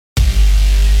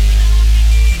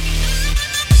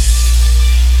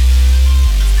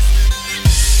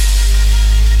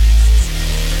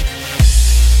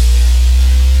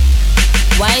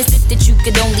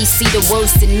could only see the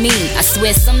worst in me. I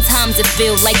swear sometimes it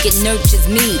feels like it nurtures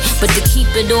me, but to keep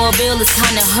it all real is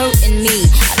kinda hurting me.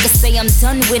 I could say I'm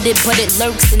done with it, but it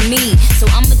lurks in me. So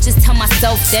I'ma just tell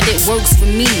myself that it works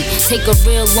for me. Take a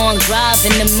real long drive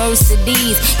in the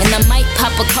Mercedes, and I might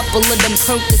pop a couple of them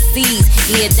Percocets.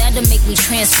 Yeah, that'll make me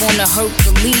transform to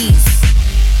Hercules.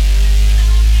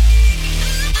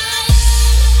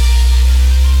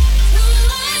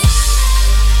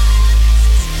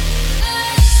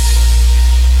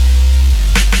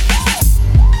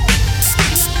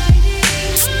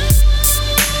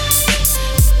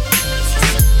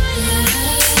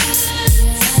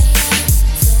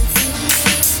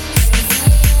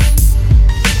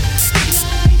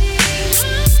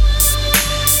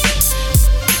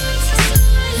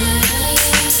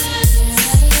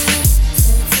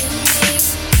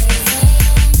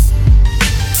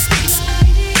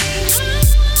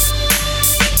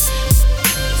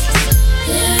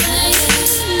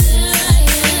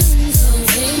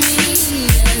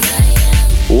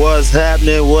 What's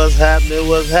happening? What's happening?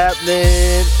 What's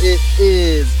happening? It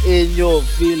is In Your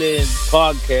Feelings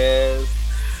podcast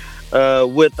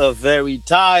with a very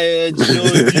tired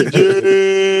Georgie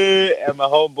J and my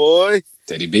homeboy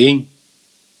Teddy B.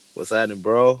 What's happening,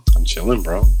 bro? I'm chilling,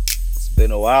 bro. It's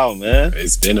been a while, man.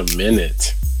 It's been a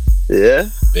minute. Yeah?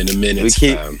 Been a minute.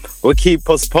 We keep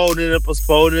postponing and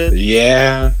postponing.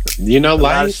 Yeah. You know,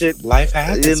 life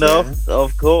happens, you know, man.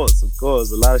 Of course.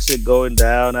 A lot of shit going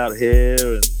down out here,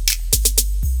 and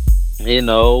you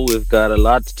know, we've got a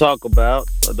lot to talk about.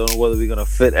 I don't know whether we're gonna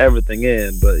fit everything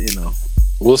in, but you know,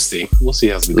 we'll see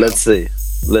as we go. Let's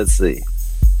see.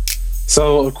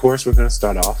 So, of course, we're gonna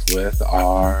start off with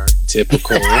our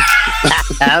typical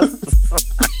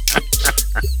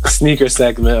sneaker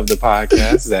segment of the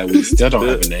podcast that we still don't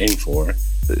have a name for.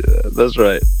 Yeah, that's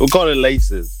right. We'll call it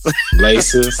laces.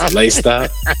 Laced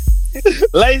up.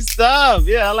 Laced up.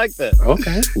 Yeah, I like that.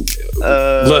 Okay.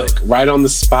 Look, right on the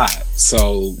spot.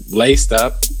 So, laced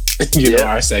up, you know,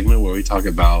 our segment where we talk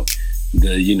about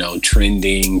the, you know,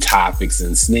 trending topics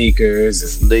in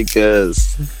sneakers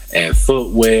and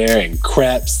footwear and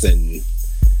crepes and,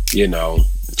 you know,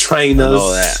 trainers. And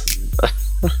all that.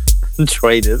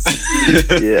 Trainers.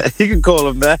 Yeah, you can call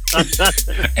them that.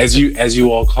 as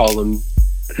you all call them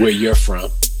where you're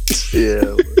from.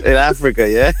 Yeah, in Africa,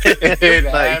 yeah. In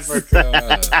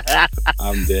Africa.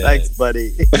 I'm dead. Thanks,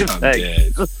 buddy. I'm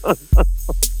dead.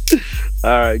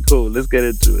 All right, cool. Let's get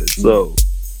into it. So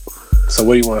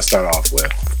what do you want to start off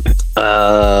with?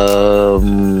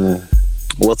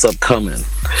 What's upcoming?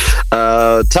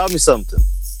 Tell me something.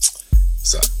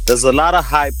 So there's a lot of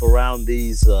hype around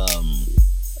these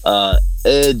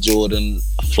Air Jordan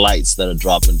flights that are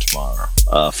dropping tomorrow.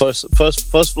 First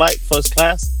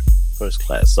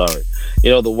class. Sorry, you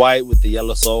know, the white with the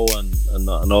yellow sole and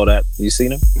all that. You seen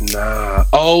them? Nah.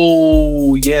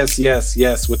 Oh yes,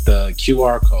 with the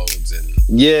QR codes and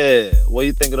yeah. What do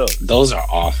you think of those? Those are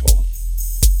awful.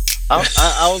 I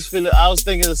was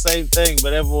thinking the same thing,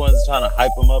 but everyone's trying to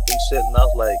hype them up and shit, and I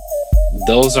was like,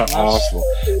 those are awful.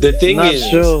 The thing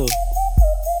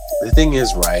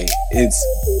is, right?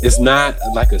 It's not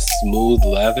like a smooth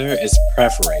leather. It's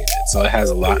perforated, so it has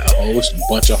a whole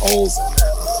bunch of holes in it.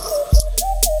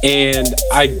 And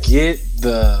I get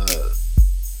the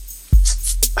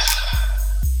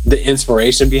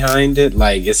inspiration behind it.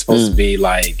 Like, it's supposed to be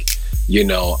like, you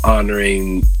know,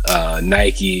 honoring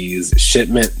Nike's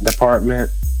shipment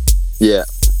department. Yeah.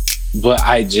 But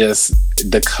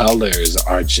the colors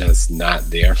are just not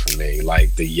there for me.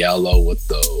 Like the yellow with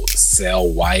the sail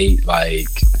white, like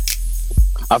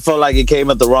I felt like it came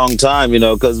at the wrong time, you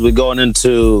know, because we're going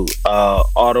into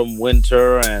autumn,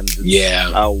 winter, and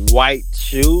a white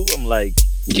shoe. I'm like,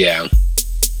 yeah,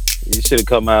 you should have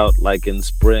come out like in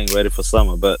spring, ready for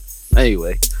summer. But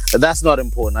anyway, that's not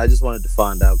important. I just wanted to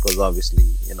find out because obviously,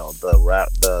 you know, the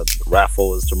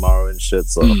raffle is tomorrow and shit.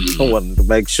 So I wanted to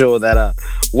make sure that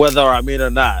whether I'm in or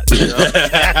not, you know?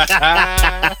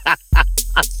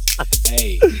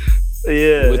 Hey.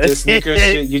 Yeah. With this sneaker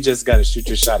shit, you just gotta shoot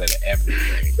your shot at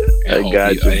everything. I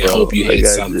got you, bro. I hope you hit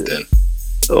something.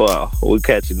 Oh, wow, we're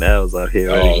catching nails out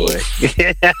here anyway.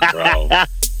 Bro.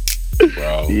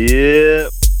 Yeah.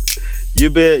 You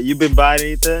been buying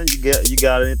anything? You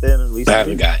got anything recently? I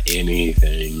haven't got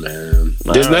anything, man.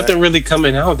 There's nothing really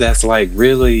coming out that's like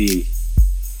really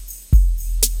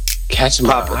catching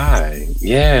my eye.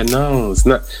 Yeah, no, it's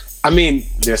not. I mean,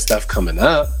 there's stuff coming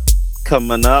up,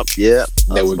 yeah,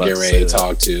 that we're getting ready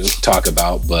to talk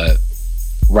about, but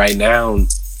right now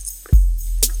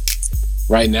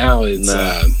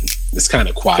it's kind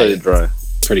of quiet.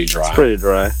 Pretty dry. It's pretty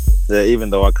dry. Yeah, even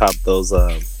though I copped those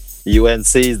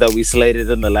UNCs that we slated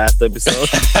in the last episode.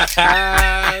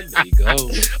 There you go.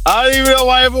 I don't even know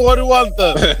why everyone wants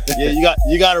them. Yeah,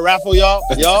 you got a raffle, y'all?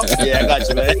 Yeah, I got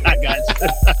you, man. I got you.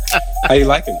 How you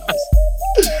liking those?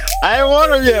 I ain't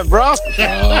want them yet, bro.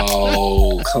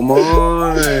 Oh, come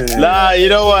on. Nah, you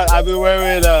know what? I've been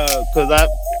wearing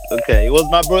it was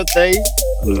my birthday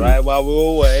right while we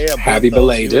were away. Happy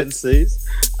belated. UNCs.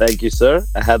 Thank you, sir.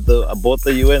 I bought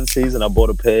the UNCs and I bought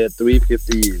a pair of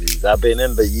 350 Yeezys. I've been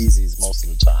in the Yeezys most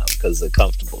of the time because they're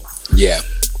comfortable. Yeah.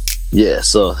 Yeah,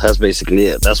 so that's basically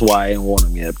it. That's why I ain't worn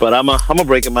them yet. But I'm gonna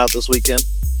break them out this weekend.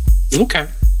 Okay.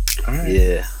 All right.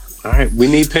 Yeah. All right. We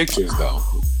need pictures though.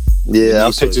 Yeah,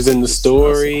 I'll pictures in the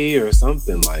story or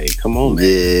something. Like, come on, man.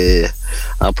 Yeah,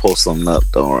 I'll post something up.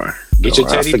 Don't worry. Get your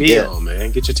Teddy B on,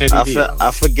 man. Get your Teddy B on. I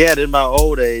forget in my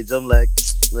old age. I'm like,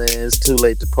 man, it's too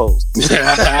late to post.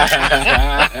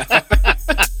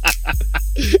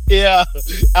 Yeah,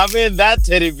 I'm in that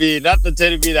Teddy B, not the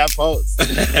Teddy B that posts.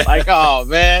 Like, oh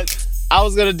man, I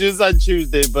was gonna do something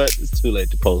Tuesday, but it's too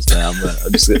late to post now.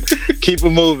 I'm just gonna keep it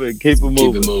moving. Keep it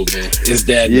moving. It's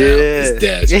dead now. It's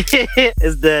dead.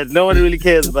 It's dead. No one really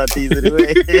cares about these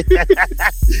anyway.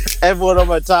 Everyone on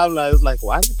my timeline is like,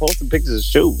 why is he posting pictures of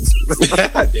shoes?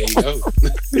 There you go.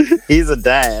 He's a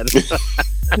dad.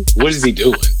 What is he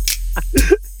doing?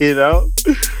 You know?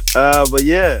 But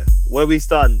yeah, where we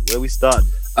starting?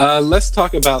 Let's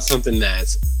talk about something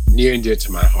that's near and dear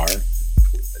to my heart.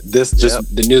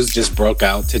 The news just broke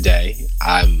out today.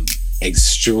 I'm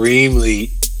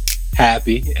extremely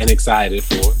happy and excited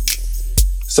for it.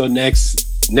 So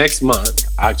next month,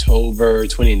 October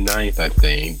 29th, I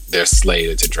think, they're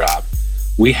slated to drop.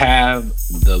 We have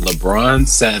the LeBron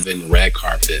 7 red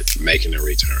carpet making a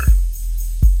return.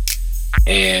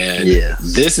 And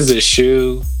this is a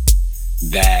shoe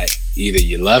that either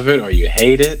you love it or you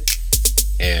hate it.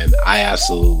 And I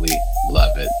absolutely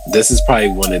love it. This is probably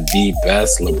one of the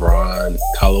best LeBron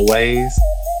colorways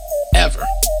ever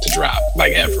to drop,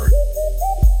 like ever.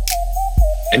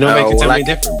 And nobody can tell me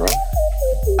different, bro.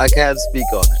 I can't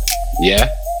speak on it. Yeah?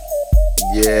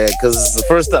 Yeah, because it's the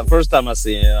first time I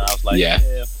seen it, I was like, yeah.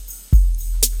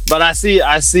 But I see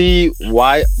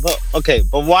why. But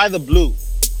why the blue?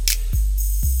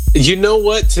 You know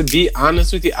what? To be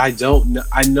honest with you, I don't know.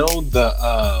 I know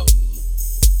the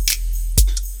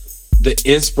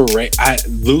inspiration. I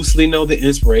loosely know the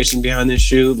inspiration behind this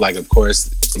shoe. Like, of course,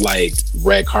 like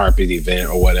red carpet event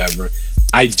or whatever.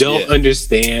 I don't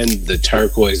understand the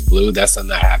turquoise blue. That's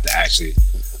something I have to actually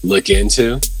look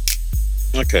into.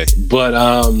 Okay. But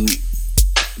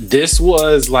this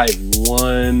was like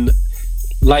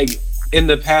in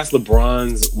the past,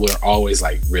 LeBrons were always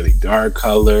like really dark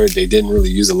colored. They didn't really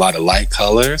use a lot of light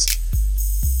colors.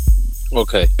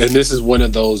 Okay. And this is one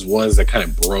of those ones that kind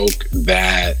of broke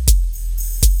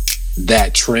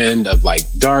that trend of like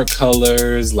dark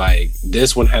colors. Like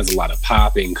this one has a lot of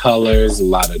popping colors, a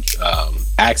lot of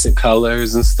accent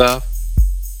colors and stuff.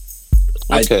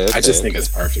 I just think it's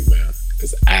perfect, man.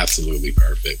 It's absolutely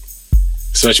perfect,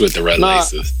 especially with the red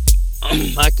laces.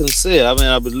 I can see it. I mean,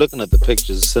 I've been looking at the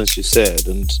pictures since you said,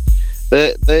 and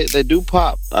they do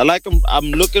pop. I like them.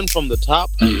 I'm looking from the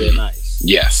top, and they're nice.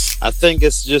 Yes. I think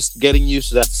it's just getting used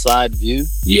to that side view.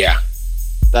 Yeah.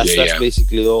 That's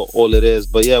basically all it is.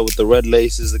 But yeah, with the red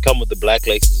laces, they come with the black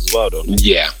laces as well, don't they?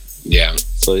 Yeah. Yeah.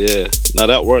 So yeah, now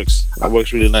that works. That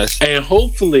works really nice. And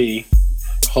hopefully,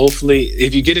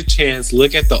 if you get a chance,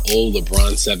 look at the old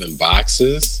LeBron 7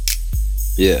 boxes.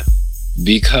 Yeah.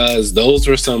 Because those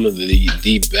were some of the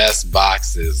best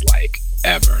boxes like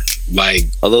ever.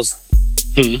 Like, are those?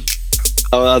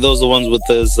 Are those the ones with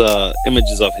those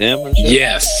images of him and shit?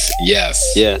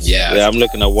 Yes. Yeah, I'm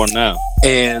looking at one now.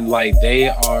 And like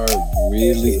they're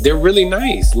really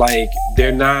nice. Like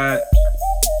they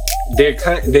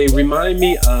remind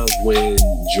me of when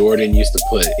Jordan used to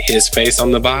put his face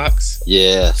on the box.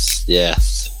 Yes.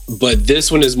 But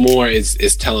this one is more,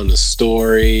 it's telling a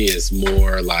story. It's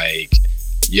more like,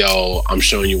 yo, I'm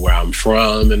showing you where I'm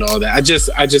from and all that. I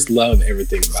just love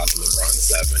everything about the LeBron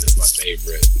 7. It's my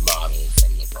favorite model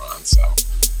from LeBron. So,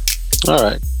 all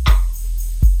right.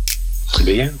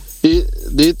 But yeah.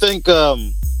 Do you think? I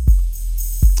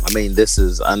mean,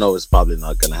 I know it's probably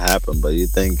not going to happen, but you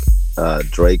think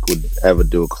Drake would ever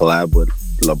do a collab with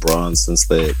LeBron since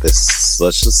they're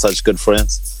such good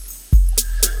friends?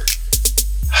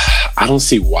 I don't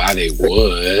see why they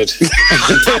would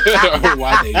or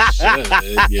why they should,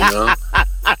 you know?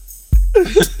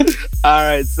 All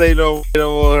right, say no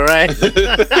more, right?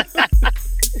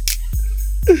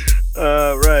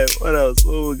 Right, what else?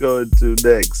 What are we going to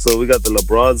next? So we got the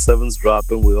LeBron 7s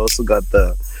dropping. We also got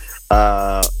the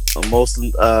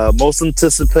most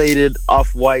anticipated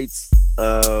Off-Whites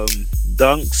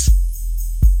dunks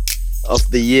of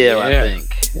the year. I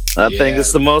think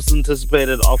it's the most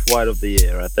anticipated Off-White of the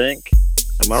year. I think.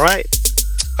 Am I right?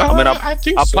 I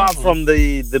think apart from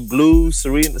the blue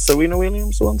Serena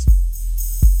Williams ones,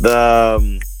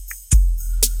 the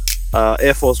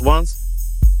Air Force Ones.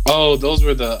 Oh, those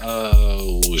were the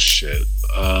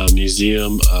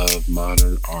Museum of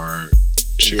Modern Art,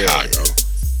 Chicago.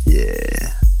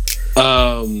 Yeah.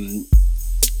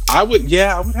 I would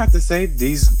have to say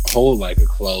these hold like a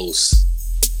close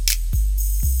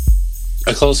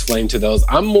flame to those.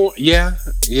 I'm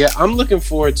looking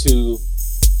forward to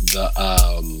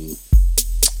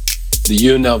the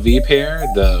UNLV pair,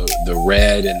 the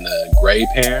red and the gray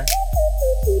pair.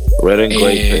 Red and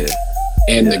gray pair.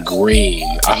 And the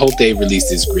green. I hope they release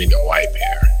this green and white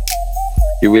pair.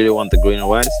 You really want the green and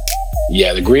whites?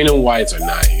 Yeah, the green and whites are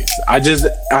nice. I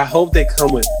hope they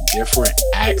come with different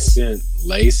accent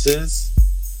laces.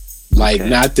 Like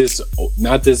not this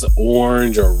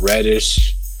orange or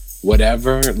reddish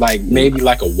whatever. Like maybe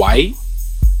like a white.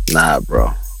 Nah,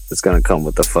 bro. It's gonna come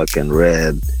with the fucking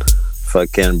red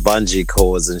fucking bungee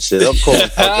cords and shit. Of course,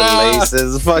 fucking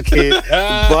laces, fucking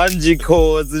bungee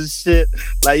cords and shit.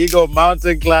 Like you go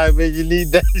mountain climbing, you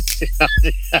need that shit.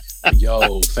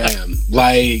 Yo, fam.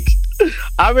 Like,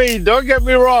 I mean, don't get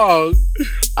me wrong.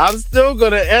 I'm still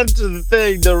gonna enter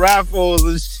the raffles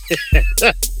and shit.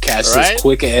 Catch this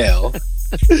quick L.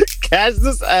 Catch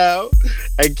this L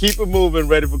and keep it moving,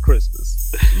 ready for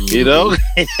Christmas. Mm-hmm. You know?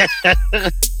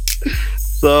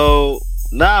 So,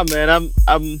 nah, man,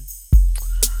 I'm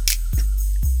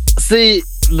see,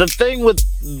 the thing with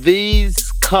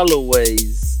these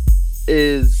colorways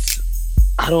is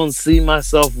I don't see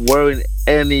myself wearing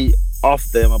any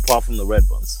of them apart from the red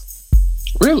ones.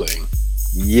 Really?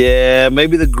 Yeah,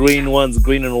 maybe the green ones,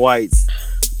 green and whites.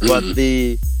 But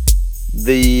the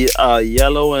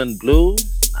yellow and blue,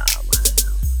 nah, man.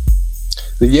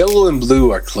 The yellow and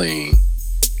blue are clean.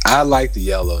 I like the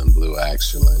yellow and blue,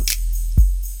 actually.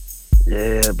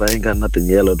 Yeah, but I ain't got nothing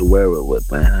yellow to wear it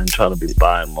with, man. I'm trying to be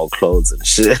buying more clothes and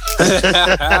shit.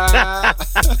 Well,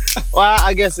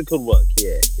 I guess it could work.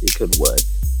 Yeah, it could work.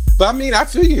 But I mean, I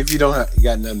feel you if you got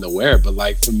nothing to wear. But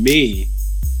like for me,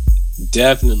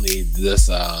 definitely this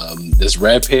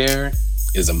red pair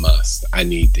is a must. I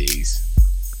need these.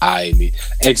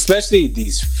 Especially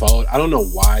these photos. I don't know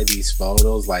why these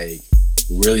photos like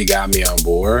really got me on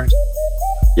board.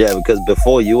 Yeah, because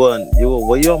before were you on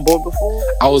board before?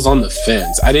 I was on the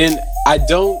fence. I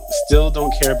still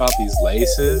don't care about these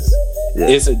laces. Yeah.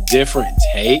 It's a different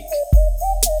take.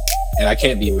 And I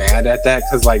can't be mad at that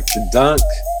because like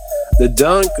the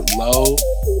dunk low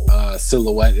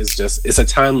silhouette is it's a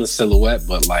timeless silhouette,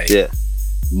 but like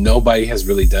nobody has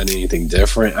really done anything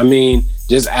different. I mean,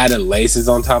 just adding laces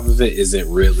on top of it isn't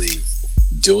really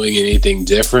doing anything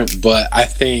different, but I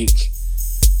think,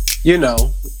 you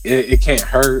know, it can't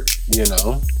hurt, you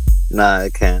know. Nah,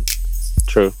 it can't.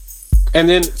 True. And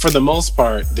then for the most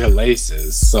part, they're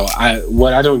laces. So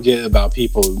what I don't get about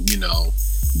people, you know,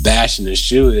 bashing the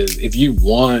shoe is if you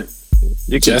want,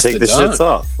 you can take the shits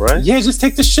off, right? Yeah, just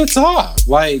take the shits off.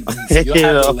 Like you'll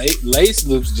have the lace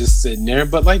loops just sitting there,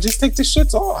 but like just take the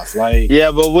shits off. Like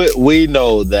yeah, but we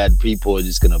know that people are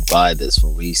just gonna buy this for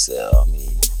resale. I mean.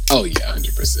 Oh yeah,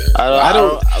 100%.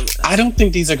 I don't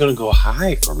think these are gonna go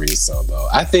high for resale though.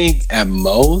 I think at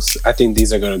most,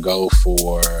 these are gonna go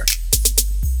for.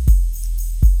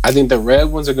 I think the red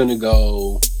ones are gonna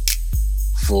go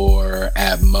for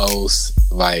at most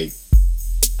like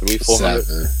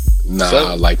 300-400.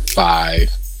 Nah, like 5,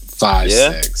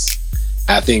 6.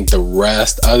 I think the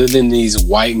rest, other than these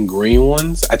white and green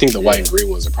ones, I think the white and green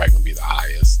ones are probably gonna be the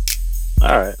highest.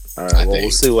 All right. Well,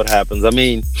 we'll see what happens. I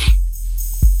mean.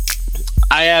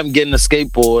 I am getting a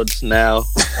skateboard now,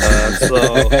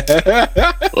 so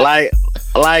like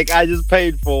I just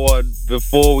paid for one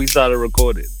before we started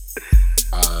recording.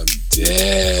 I'm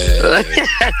dead.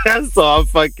 So I'm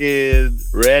fucking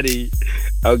ready.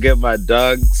 I'll get my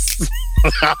Dunks.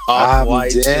 I'm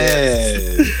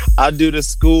dead. I'll do the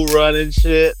school run and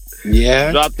shit.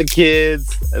 Yeah. Drop the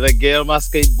kids and then get on my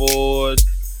skateboard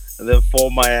and then fall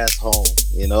my ass home.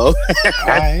 You know.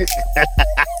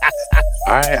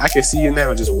 All right, I can see you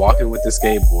now just walking with the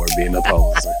skateboard, being a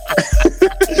poser.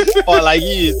 Or like you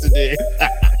used to do.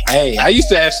 Hey, I used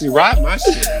to actually ride my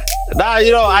shit. Nah,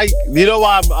 you know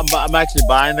why I'm actually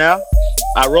buying now.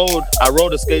 I rode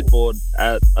a skateboard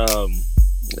at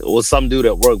it was some dude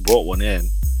at work brought one in,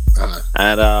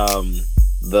 and I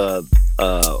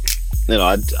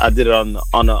did it on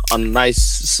a nice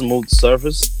smooth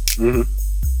surface, and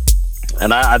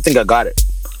I think I got it.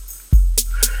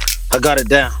 I got it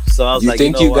down. So I was like,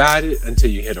 you know got it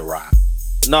until you hit a rock.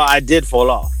 No, I did fall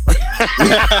off.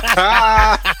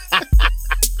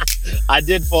 I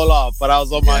did fall off, but I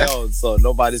was on my own, so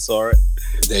nobody saw it.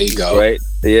 There you go. Right?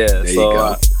 Yeah. There you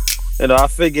go. I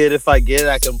figured if I get it,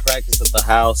 I can practice at the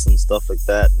house and stuff like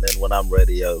that. And then when I'm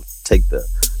ready, I'll take the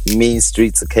mean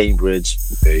streets of Cambridge.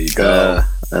 There you go.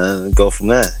 And go from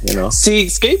there, See,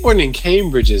 skateboarding in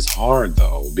Cambridge is hard,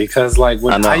 though, because, like,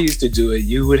 when I used to do it,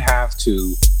 you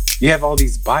have all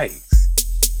these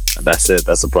bikes. That's it.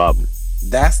 That's the problem.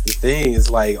 That's the thing.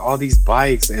 Is like all these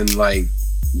bikes, and, like,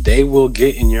 they will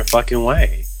get in your fucking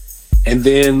way. And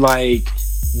then, like,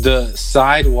 the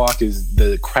sidewalk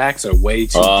the cracks are way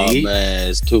too deep. Oh, man,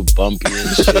 it's too bumpy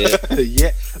and shit.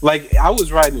 Yeah. Like, I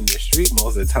was riding in the street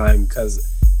most of the time because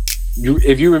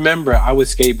if you remember, I would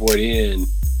skateboard in,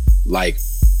 like,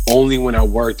 only when I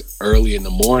worked early in the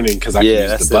morning because I could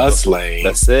use the bus lane.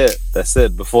 That's it.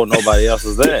 Before nobody else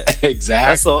was there.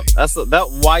 Exactly. That's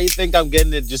why you think I'm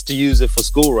getting it, just to use it for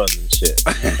school runs and shit.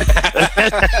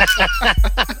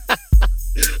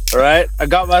 All right, I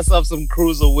got myself some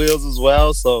cruiser wheels as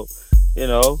well, so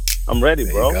I'm ready,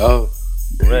 bro.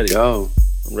 There you go.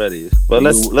 I'm ready. But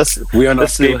let's we on our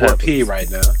skateboard P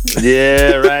right now.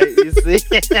 Yeah, right. You see.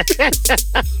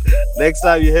 Next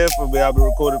time you hear from me, I'll be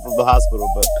recording from the hospital,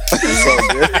 but it's all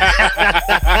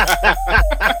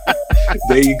good.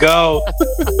 There you go.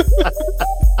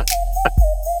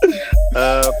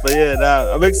 But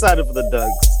yeah, I'm excited for the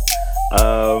Dugs.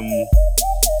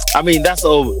 I mean, that's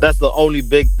the only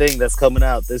big thing that's coming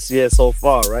out this year so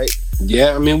far, right?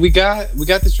 Yeah, I mean, we got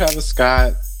the Travis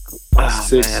Scott. Oh,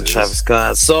 man, Travis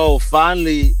Scott. So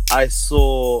finally, I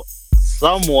saw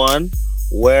someone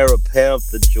wear a pair of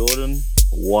the Jordan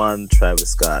 1 Travis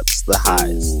Scotts, the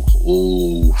highs,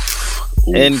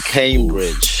 in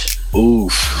Cambridge.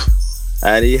 Oof.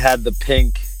 And he had the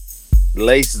pink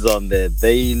laces on there.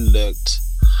 They looked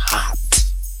hot,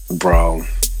 bro.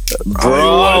 I don't even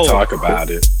want to talk about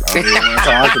it.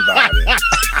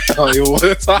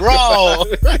 Bro,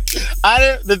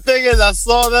 the thing is, I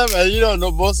saw them, and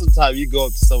most of the time you go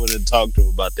up to someone and talk to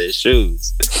them about their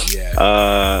shoes.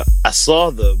 Yeah. I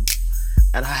saw them,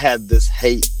 and I had this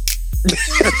hate.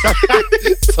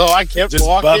 So I kept just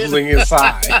walking. bubbling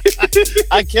inside.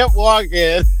 I kept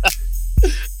walking,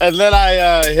 and then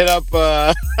I hit up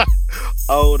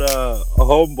old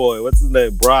homeboy. What's his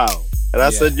name? Brown. And I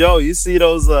said, "Yo, you see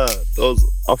those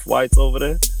Off-Whites over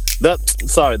there?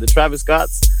 The Travis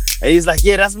Scotts." And he's like,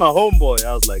 "Yeah, that's my homeboy."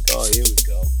 I was like, "Oh, here we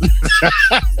go."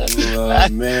 Oh,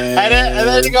 man. And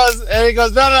then he goes,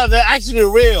 "No, they're actually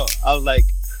real." I was like,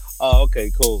 "Oh,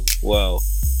 okay, cool. Well,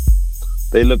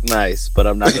 they look nice, but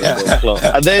I'm not gonna go close.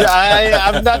 I'm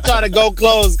not trying to go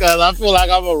close because I feel like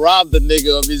I'm gonna rob the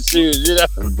nigga of his shoes,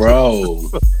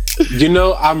 bro."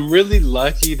 I'm really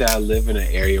lucky that I live in an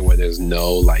area where there's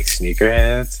no, like,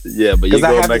 sneakerheads. Yeah, but you're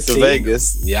going back to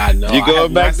Vegas. Yeah, I know. You're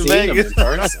going back to Vegas.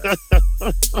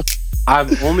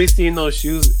 I've only seen those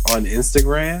shoes on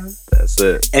Instagram. That's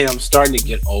it. And I'm starting to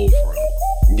get over them.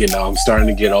 I'm starting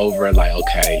to get over it. Like,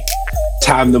 okay,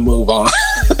 time to move on.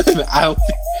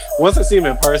 Once I see them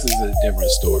in person, it's a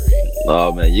different story.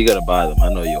 Oh man, you gotta buy them. I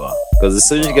know you are. Because as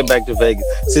soon as you get back to Vegas,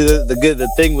 see the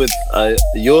thing with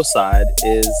your side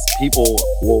is people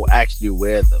will actually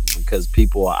wear them because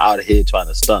people are out here trying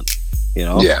to stunt.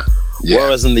 Yeah.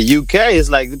 Whereas in the UK, it's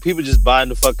like people just buying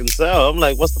to fucking sell. I'm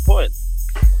like, what's the point?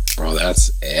 Bro,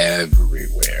 that's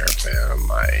everywhere, fam.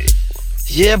 Like,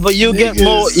 yeah, but you'll get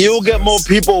more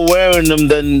people wearing them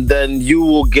than you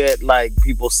will get, like,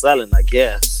 people selling, I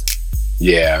guess.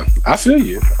 Yeah, I feel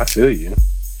you.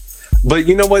 But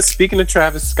you know what? Speaking of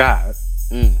Travis Scott,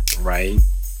 right?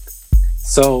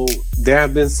 So there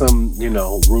have been some,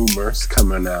 rumors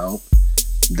coming out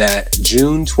that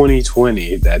June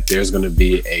 2020 that there's going to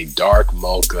be a dark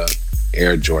mocha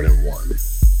Air Jordan 1.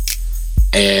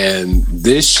 And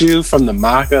this shoe from the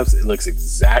mock-ups, it looks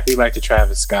exactly like the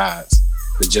Travis Scott's,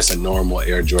 but just a normal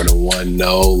Air Jordan 1.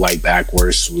 No, like,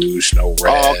 backward swoosh, no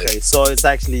red. Oh, okay. So it's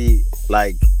actually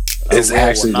like... It's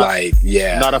actually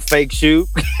not a fake shoe.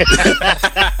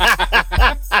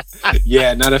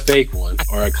 Yeah, not a fake one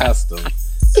or a custom.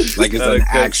 Like, it's an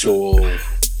actual.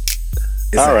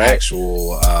 It's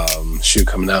actual shoe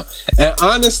coming out. And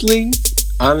honestly,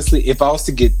 if I was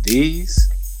to get these,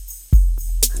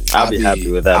 I'll be happy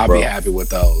with that, bro. I'll be happy with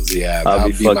those. Yeah, I'll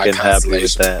be fucking happy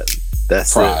with that.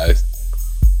 That's prize.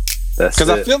 That's because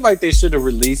I feel like they should have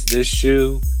released this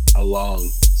shoe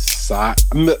alongside.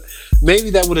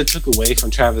 Maybe that would have took away from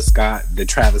Travis Scott, the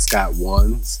Travis Scott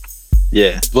ones.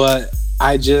 Yeah. But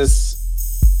I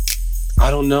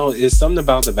don't know. It's something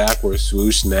about the backward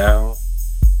swoosh now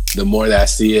the more that I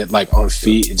see it, like on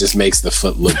feet, it just makes the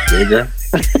foot look bigger.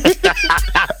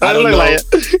 I don't know, like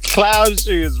clown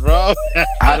shoes, bro.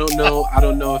 I don't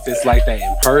know if it's like that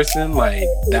in person, like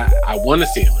that. I want to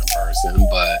see them in person,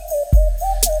 but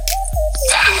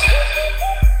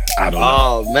I don't know.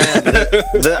 Oh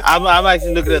man, I'm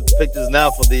actually looking at the pictures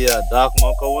now for the Dark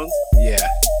Mocha ones. Yeah,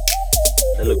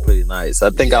 they look pretty nice. I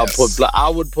think I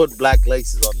would put black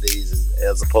laces on these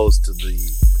as opposed to the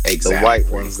white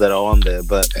ones that are on there.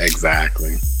 But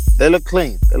exactly, they look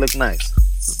clean. They look nice.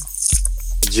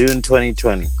 June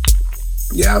 2020.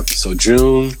 Yeah, so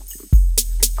June.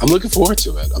 I'm looking forward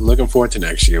to it. I'm looking forward to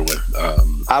next year with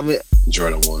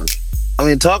Jordan 1. I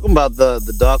mean, talking about the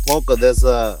Dark Mocha, there's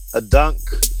a Dunk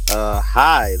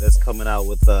High that's coming out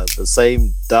with the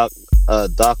same Dark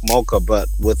Mocha, but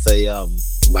with a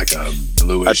like a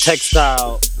bluish, a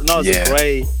textile. No, it's a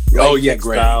gray. Oh yeah,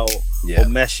 textile, gray. Or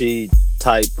meshy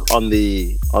type on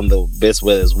the base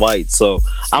where it's white. So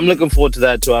I'm looking forward to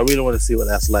that too. I really want to see what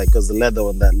that's like because the leather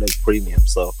on that looked premium.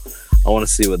 So I want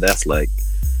to see what that's like.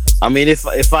 I mean,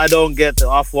 if I don't get the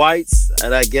off-whites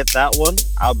and I get that one,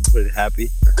 I'll be pretty happy.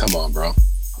 Come on, bro.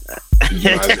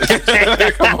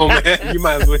 Come on, man. You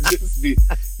might as well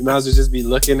just be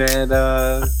looking at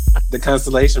the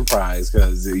consolation prize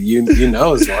because you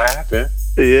know it's gonna happen.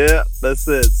 Yeah, that's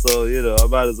it. So I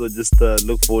might as well just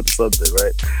look forward to something,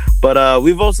 right? But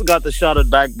we've also got the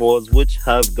shotted backboards, which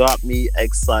have got me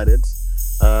excited.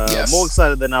 Yes. More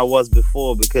excited than I was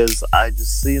before because I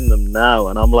just seen them now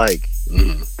and I'm like,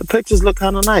 the pictures look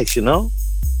kind of nice,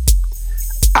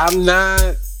 I'm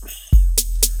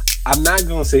not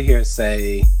gonna sit here and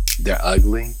say they're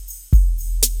ugly.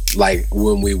 Like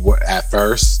when we were at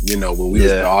first, when we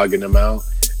were arguing them out.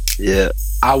 Yeah,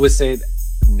 I would say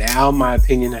now my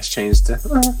opinion has changed to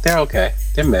they're okay.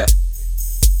 They're meh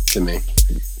to me.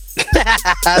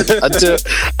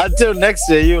 until next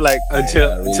year, you like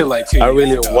until like 2 years I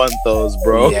really ago. want those,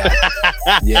 bro.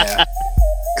 Yeah.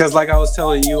 Because like I was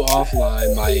telling you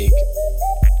offline, like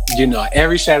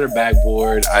every shattered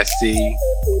backboard I see,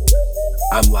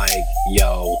 I'm like,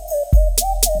 yo,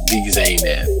 these ain't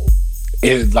it.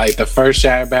 It's like the first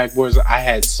shattered backboards. I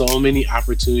had so many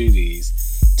opportunities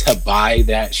to buy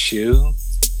that shoe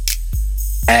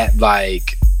at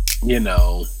like,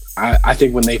 I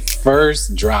think when they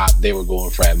first dropped, they were going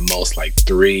for at most like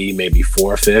 $300, maybe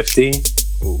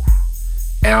 $450. Ooh.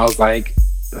 And I was like,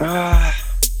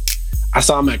 I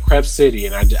saw them at Crep City,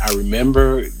 and I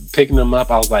remember picking them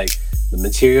up. I was like, the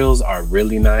materials are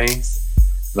really nice,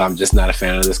 but I'm just not a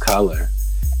fan of this color.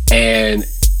 And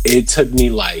it took me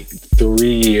like 3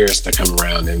 years to come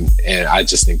around, and I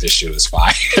just think this shoe is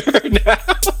fire now.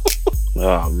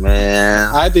 Oh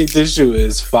man, I think this shoe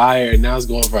is fire. Now it's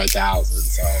going for $1,000.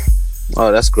 So,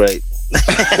 oh, that's great.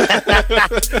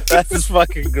 That's just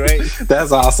fucking great.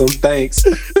 That's awesome. Thanks.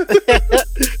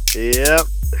 Yep.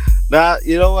 Now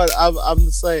you know what? I'm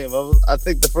the same. I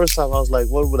think the first time I was like,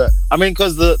 "What would I?" I mean,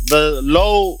 because the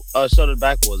low shuttered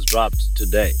backboards dropped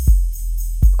today.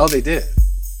 Oh, they did.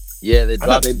 Yeah, they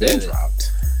dropped. They've been dropped.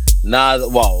 Nah,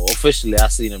 well, officially, I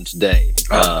seen them today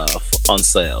on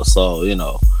sale. So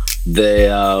they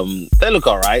look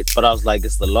all right, but I was like,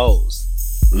 it's the lows,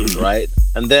 right?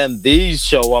 And then these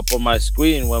show up on my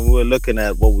screen when we were looking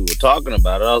at what we were talking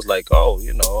about. And I was like, oh,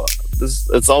 this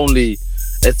it's only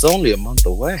a month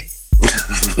away.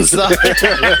 So,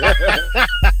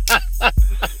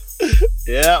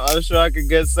 yeah, I'm sure I could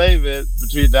get saving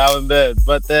between now and then.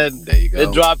 But then there you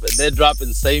go. They're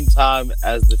dropping same time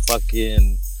as the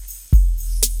fucking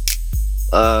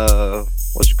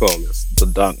what you call this? The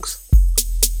Dunks.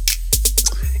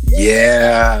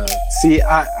 Yeah. See,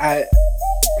 I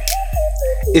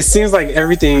it seems like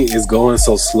everything is going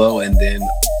so slow, and then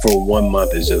for 1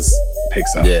 month it just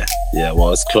picks up. Yeah.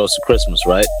 Well, it's close to Christmas,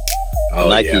 right? Oh,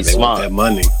 Nike's they smart. Want that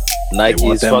money.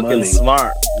 Nike's fucking money.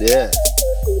 Smart. Yeah.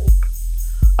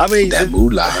 I mean, that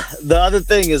moolah. The other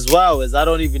thing as well is I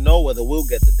don't even know whether we'll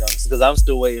get the Dunks because I'm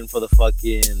still waiting for the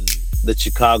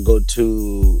Chicago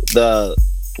to the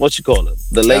what you call it,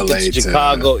 the Lakers to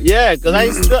Chicago. Yeah, because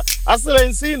I still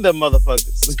ain't seen them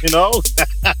motherfuckers.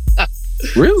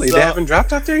 Really? So, they haven't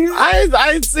dropped out there yet?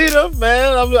 I ain't seen them,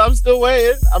 man. I'm still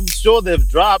waiting. I'm sure they've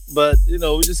dropped, but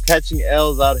we're just catching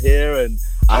L's out here, and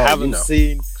I haven't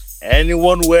seen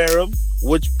anyone wear them,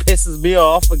 which pisses me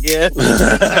off again.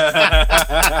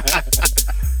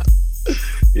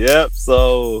 Yep.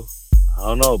 So I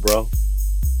don't know, bro.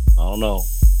 I don't know.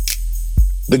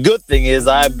 The good thing is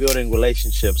I'm building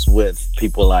relationships with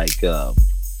people like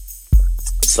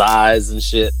Size and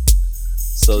shit,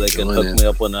 so they can hook me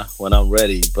up when I'm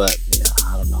ready. But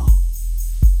I don't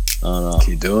know.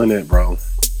 Keep doing it, bro.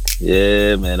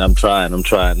 Yeah, man, I'm trying.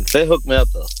 They hooked me up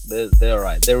though. They're all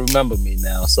right. They remember me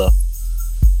now, so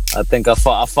I think I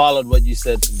followed what you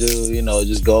said to do. You know,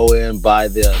 just go in, buy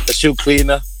the shoe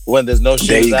cleaner when there's no shoes.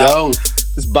 There you go.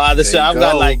 Just buy the shoe. I've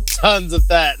got like tons of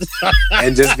that,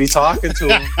 and just be talking to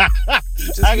them.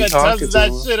 I got tons of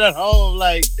that shit at home.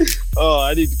 Like, oh,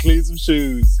 I need to clean some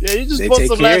shoes. Yeah, you just bought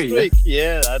some last week.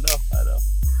 Yeah, I know.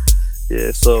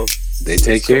 Yeah, so they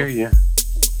take care of you.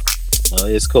 Oh,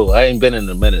 it's cool. I ain't been in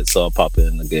a minute, so I'll pop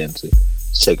in again to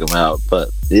check them out. But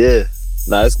yeah,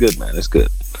 it's good, man. It's good.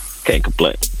 Can't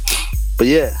complain. But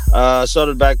yeah,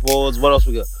 shoulder backboards. What else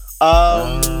we got?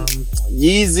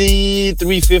 Yeezy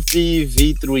 350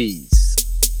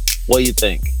 V3s. What do you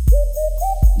think?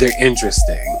 They're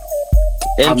interesting.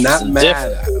 I'm not mad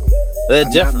at them. They're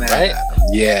different, right?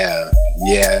 Yeah.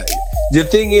 The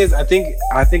thing is, I think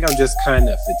I'm just kind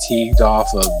of fatigued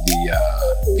off of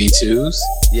the V2s.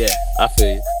 Yeah, I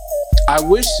feel you. I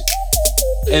wish,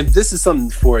 and this is something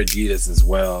for Adidas as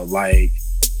well. Like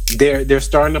they're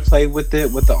starting to play with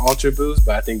it with the Ultra Boost,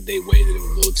 but I think they waited a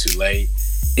little too late.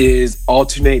 Is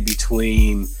alternate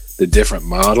between the different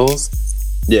models.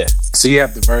 Yeah. So you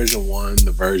have the version 1,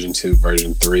 the version 2,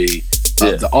 version 3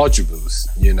 of the Ultra Boost.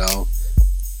 You know,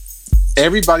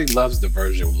 everybody loves the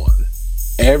version 1.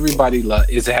 Everybody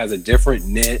it has a different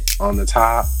knit on the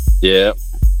top. Yeah.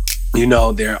 You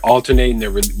know, they're alternating,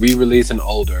 they're re-releasing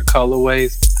older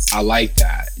colorways. I like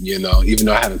that, you know, even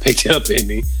though I haven't picked up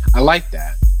any. I like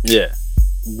that. Yeah.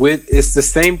 It's the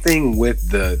same thing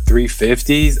with the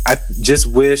 350s. I just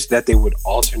wish that they would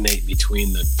alternate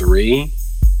between the three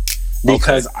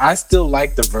because I still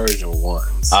like the version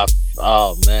 1s.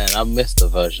 Oh man, I missed the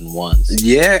version 1s.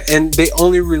 Yeah, and they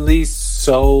only release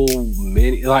so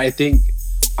many. Like, I think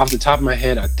off the top of my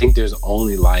head, I think there's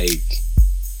only like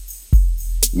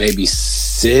maybe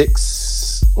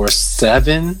 6 or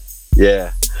 7.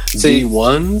 Yeah.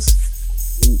 V1s.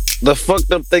 The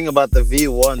fucked up thing about the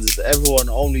V1s is everyone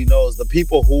only knows the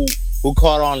people who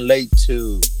caught on late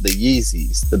to the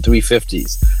Yeezys, the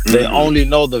 350s. They only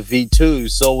know the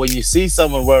V2s. So when you see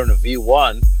someone wearing a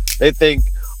V1, they think,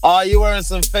 "Oh, you're wearing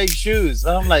some fake shoes."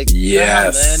 And I'm like,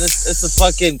 "Yes, man, it's a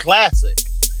fucking classic."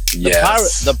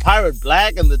 The Pirate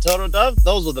Black and the Turtle Dove,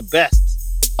 those were the best.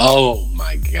 Oh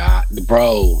my god,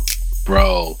 bro,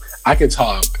 I could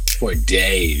talk for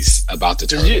days about the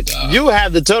Turtle Dove. You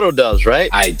had the Turtle Doves, right?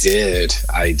 I did.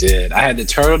 I had the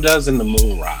Turtle Doves and the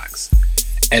Moon Rocks.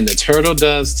 And the Turtle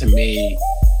Doves to me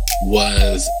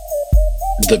was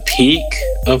the peak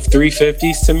of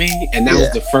 350s to me. And that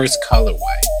was the first colorway.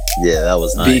 Yeah, that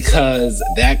was nice. Because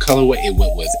that colorway, it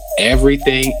went with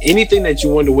everything. Anything that you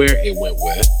wanted to wear, it went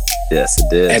with. Yes, it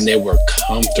did. And they were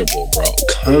comfortable, bro.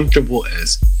 Comfortable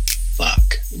as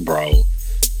fuck, bro.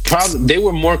 Probably they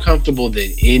were more comfortable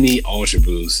than any Ultra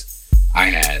Boost I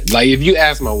had. Like, if you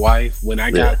ask my wife when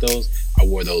I got those, I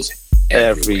wore those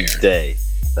every day.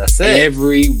 That's it.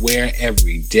 Everywhere,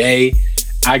 every day.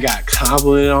 I got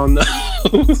complimented on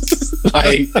those.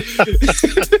 Like,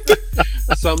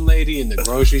 some lady in the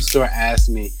grocery store asked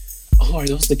me, "Oh, are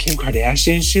those the Kim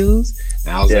Kardashian shoes?"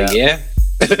 And I was like, "Yeah."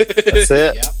 That's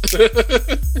it.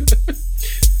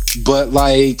 But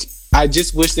like, I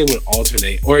just wish they would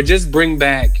alternate or just bring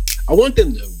back. I want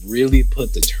them to really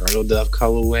put the Turtle Dove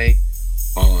colorway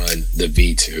on the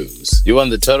V2s. You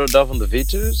want the Turtle Dove on the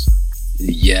V2s?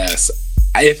 Yes.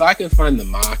 If I can find the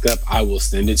mock-up, I will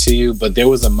send it to you. But there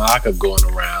was a mock-up going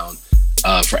around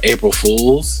for April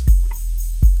Fools.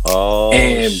 Oh,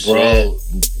 and bro,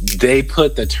 they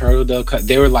put the Turtle Dove.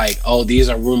 They were like, "Oh, these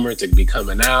are rumored to be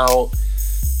coming out."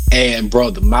 And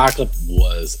bro, the mock-up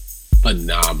was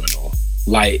phenomenal.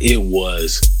 Like, it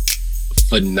was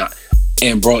phenomenal.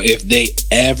 And bro, if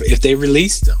they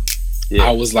released them,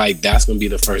 I was like, that's gonna be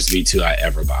the first V2 I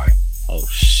ever buy. Oh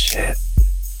shit.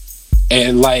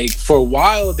 And like, for a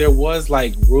while there was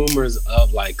like rumors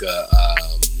of like a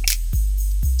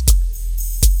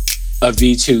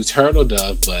V2 Turtle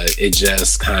Dove, but it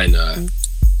just kind of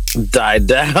died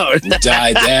down.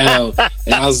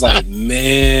 And I was like,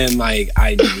 man, like,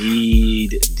 I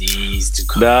need these to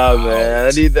come out.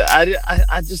 Man,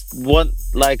 I just want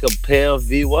like a pair of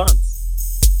V1s.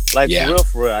 Like,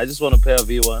 for real. I just want a pair of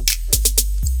V1s.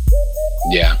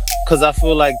 Yeah. Cause I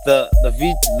feel like the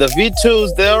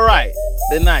V2s, they're alright.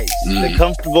 They're nice. They're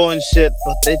comfortable and shit,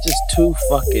 but they're just too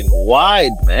fucking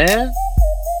wide, man.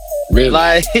 Really?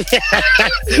 Like,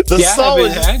 the sole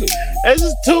is it's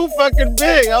just too fucking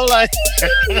big. I'm like,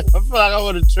 I feel like I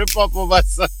want to trip up on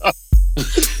myself.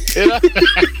 You know?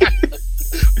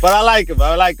 But I like them.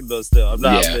 I like them though still. I'm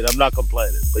not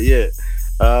complaining. But yeah.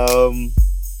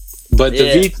 But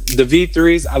the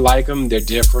V3s, I like them. They're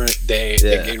different. They're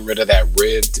getting rid of that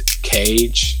ribbed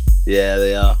cage. Yeah,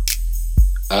 they are.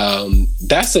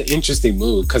 That's an interesting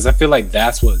move because I feel like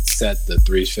that's what set the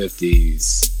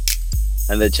 350s.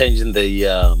 And they're changing the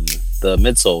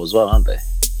midsole as well, aren't they?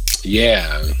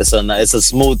 Yeah, it's a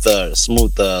smoother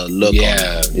look.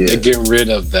 Yeah, they're getting rid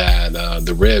of that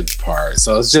the rib part.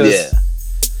 So it's just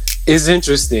it's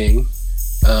interesting.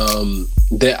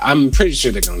 I'm pretty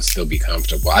sure they're gonna still be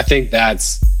comfortable. I think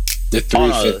that's the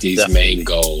 350's main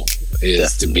goal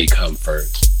is to be comfort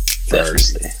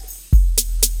first.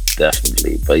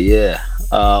 Definitely. But yeah,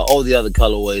 all the other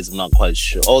colorways, I'm not quite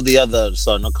sure. All the other,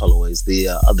 not colorways, the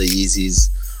other Yeezys,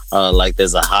 like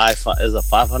there's a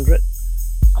 500.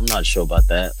 I'm not sure about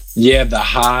that. Yeah, the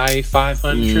high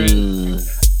 500.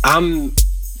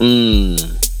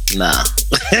 Nah.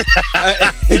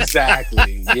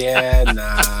 Exactly. Yeah,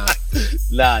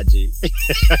 nah, G.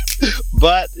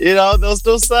 But they'll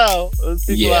still sell. There's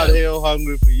people out here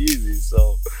hungry for Yeezys,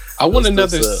 so I want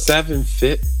another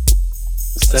 750.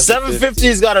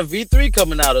 750's got a V3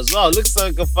 coming out as well. It looks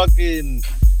like a fucking.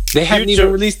 They haven't even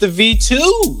released the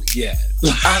V2 yet.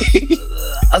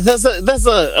 That's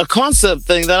a concept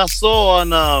thing that I saw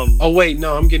on. Oh wait,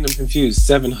 no, I'm getting them confused.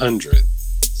 700.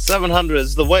 700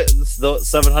 is the way. The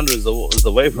 700 is the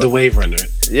Wave Runner. The Wave Runner.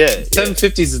 Yeah.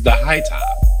 750s is the high top.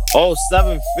 Oh,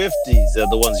 750s are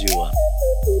the ones you want.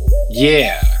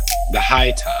 Yeah, the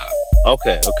high top.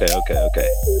 Okay.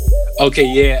 Okay,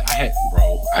 yeah, I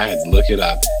had to look it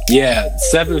up. Yeah,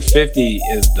 750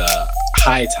 is the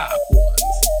high top ones.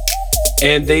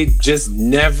 And they just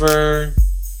never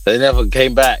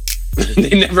came back.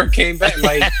 They never came back.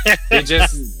 Like, they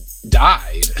just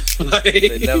died. Like,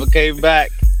 they never came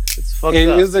back. It's fucked up.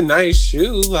 It was a nice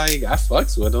shoe. Like, I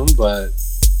fucks with them, but,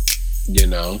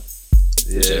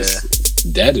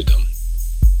 just deaded them.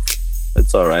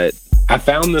 It's all right. I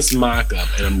found this mock-up,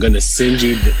 and I'm going to send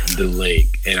you the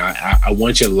link, and I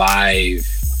want your live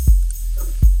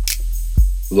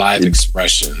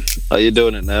expression. Are you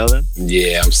doing it now, then?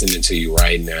 Yeah, I'm sending it to you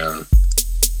right now.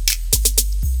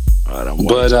 All right,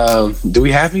 but do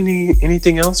we have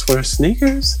anything else for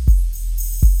sneakers?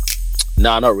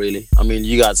 No, not really. I mean,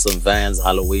 you got some Vans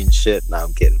Halloween shit. No,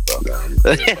 I'm kidding, bro. No, I'm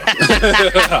good,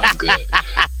 bro. I'm good.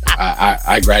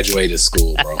 I graduated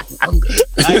school, bro. I'm good.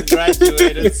 I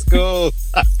graduated school.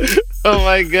 Oh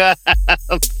my god.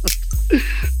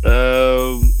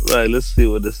 Right, let's see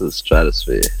what this is.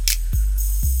 Stratosphere.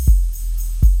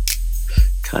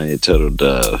 Kanye Turtle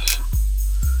Dove.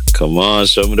 Come on,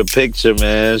 show me the picture,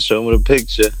 man. Show me the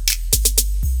picture.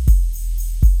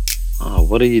 Oh,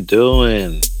 what are you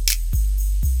doing?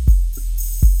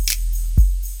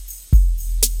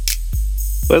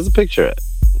 Where's the picture at?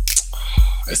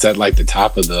 It's at like the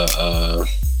top of the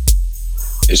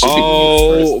it should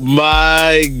be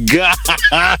my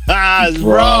god,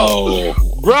 bro.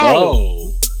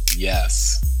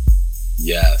 Yes.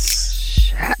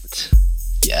 Shit.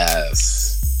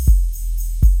 Yes.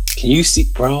 Can you see,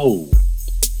 bro?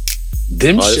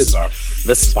 Them shits are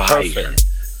fire.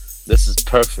 This is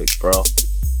perfect, bro.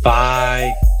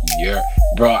 Fire.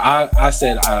 Bro, I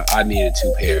said I needed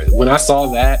 2 pairs. When I saw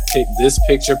this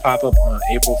picture pop up on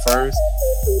April 1st,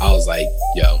 I was like,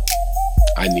 yo,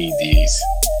 I need these.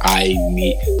 I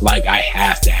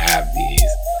have to have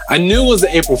these. I knew it was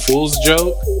an April Fool's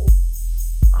joke,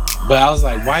 but I was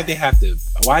like, why'd they have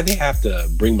to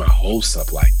bring my hopes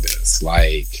up like this?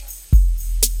 Like,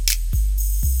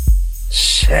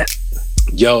 shit.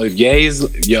 Yo, if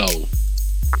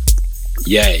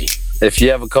Ye. If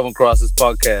you ever come across this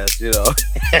podcast,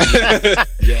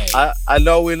 I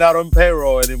know we're not on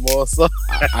payroll anymore, so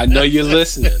I know you're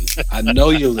listening. I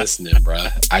know you're listening,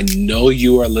 bruh. I know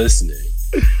you are listening.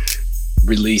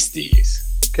 Release these.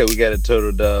 Okay, we got a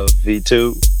Turtle Dove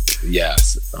V2.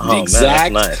 Yes, the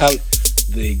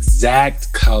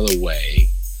exact colorway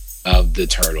of the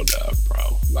Turtle Dove,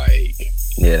 bro. Like,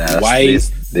 white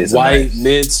nice.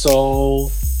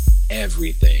 Midsole,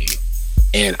 everything.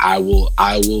 And I will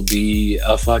be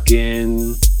a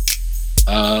fucking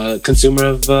consumer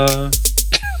of the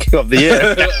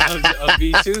year of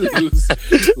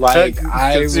V2s. Like,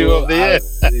 I will,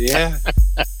 yeah.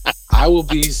 I will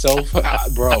be so,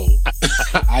 bro.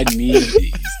 I need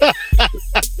these.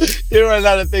 You run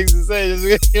out of things to say.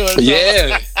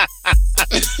 Yeah,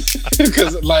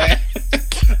 because like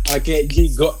I can't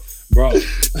keep going. Bro,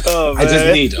 I just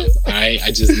need them.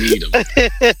 I just need them.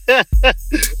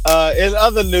 In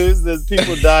other news, there's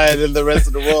people dying in the rest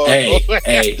of the world.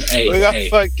 Hey, we got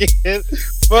fucking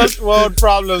first world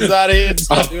problems out here.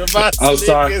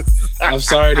 I'm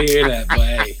sorry to hear that, but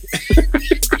hey.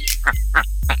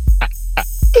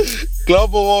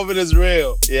 Global warming is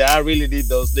real. Yeah, I really need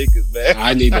those sneakers, man.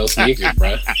 I need those sneakers,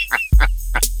 bro.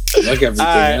 Like everything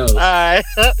else. All right,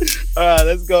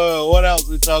 let's go. What else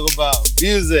we talk about?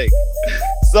 Music.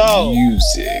 So,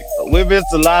 we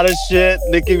missed a lot of shit.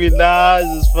 Nicki Minaj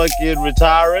is fucking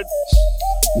retiring.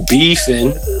 Beefing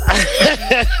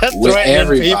with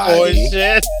everybody. People and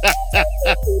shit.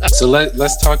 So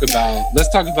let's talk about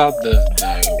the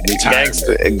retirement.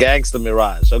 Gangsta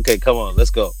Mirage. Okay, come on, let's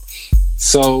go.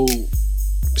 So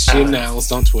she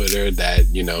announced on Twitter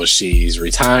that, you know, she's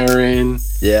retiring.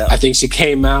 Yeah. I think she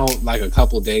came out like a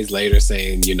couple days later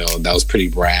saying, you know, that was pretty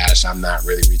brash. I'm not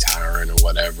really retiring or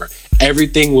whatever.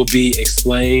 Everything will be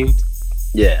explained.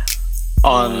 Yeah.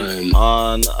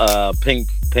 On Pink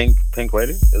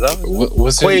Radio? Is that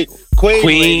what's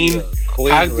Queen?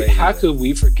 How could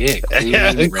we forget Queen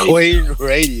Radio? Queen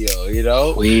Radio, you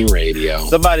know? Queen Radio.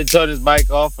 Somebody turn his mic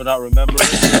off for not remembering.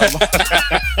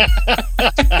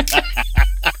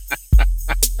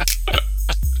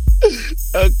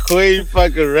 Queen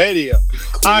fucking Radio.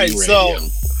 All right, so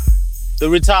the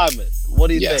retirement. What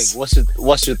do you think?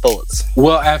 What's your thoughts?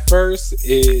 Well, at first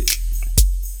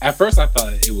I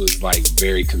thought it was like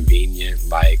very convenient.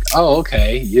 Like, oh,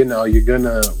 okay, you know, you're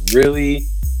gonna really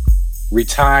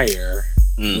retire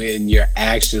when you're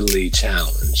actually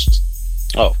challenged.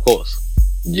 Oh, of course.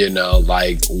 You know,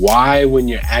 like, why when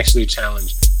you're actually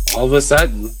challenged, all of a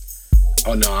sudden,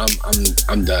 oh no,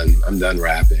 I'm done. I'm done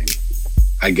rapping.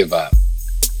 I give up.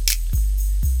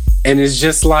 And it's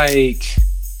just like,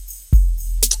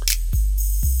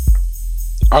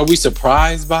 are we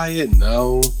surprised by it?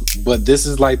 No. But this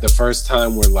is like the first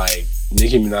time where like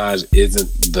Nicki Minaj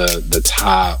isn't the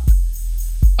top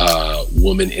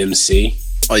woman MC.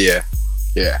 Oh yeah.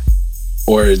 Yeah.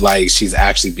 Or like she's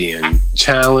actually being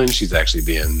challenged. She's actually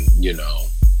being, you know,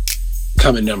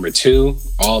 coming number 2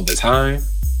 all the time.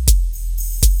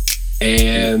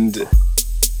 And,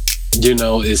 you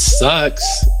know, it sucks.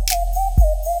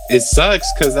 It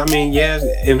sucks because, I mean, yeah,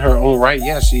 in her own right,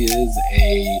 yeah, she is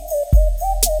a,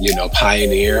 you know,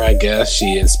 pioneer, I guess.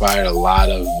 She inspired a lot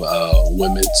of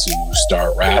women to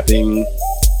start rapping.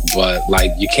 But,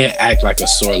 like, you can't act like a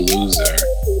sore loser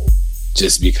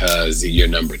just because you're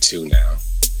number 2 now.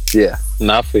 Yeah,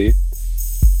 not for you.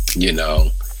 You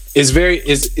know, it's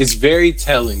very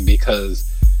telling because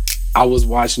I was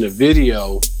watching a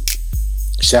video.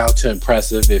 Shout out to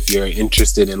Impressive. If you're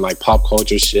interested in like pop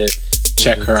culture shit,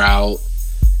 check her out.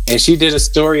 And she did a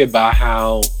story about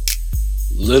how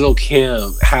Lil'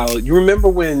 Kim, how you remember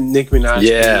when Nicki Minaj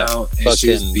came out and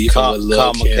she was beefing with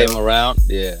Lil' Kim came around?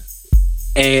 Yeah.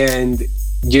 And,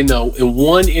 you know, in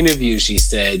one interview she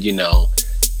said, you know,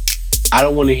 I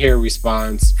don't want to hear a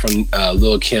response from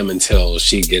Lil' Kim until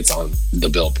she gets on the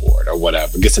Billboard or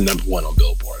whatever, gets a number 1 on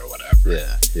Billboard or whatever.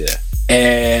 Yeah, yeah.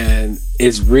 And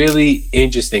it's really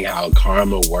interesting how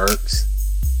karma works,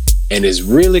 and it's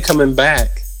really coming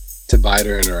back to bite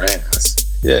her in her ass.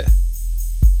 Yeah.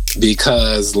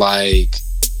 Because, like,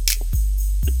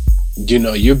 you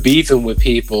know, you're beefing with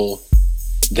people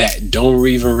that don't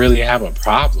even really have a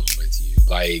problem with you.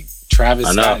 Like, Travis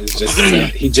Scott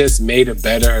he just made a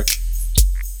better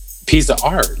piece of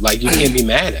art. Like, you can't be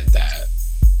mad at that.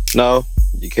 No,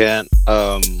 you can't.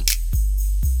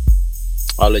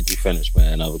 I'll let you finish,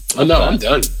 man. I'm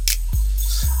done.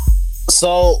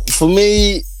 So for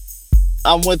me,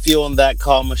 I'm with you on that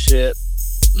karma shit.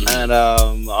 And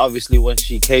obviously when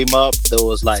she came up, there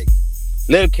was like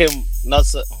Lil' Kim Lil'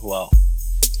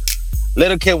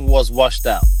 Kim was washed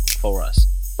out for us,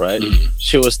 right?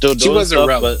 She was still doing she wasn't stuff,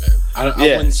 relevant. I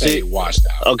wouldn't say washed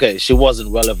out. Okay, she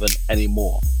wasn't relevant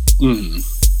anymore.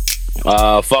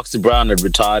 Foxy Brown had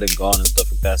retired and gone and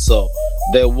stuff like that. So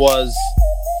there was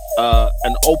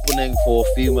an opening for a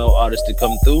female artist to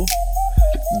come through.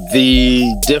 The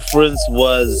difference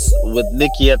was with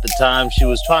Nicki at the time, she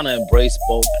was trying to embrace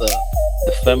both the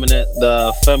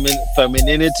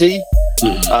femininity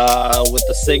with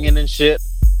the singing and shit.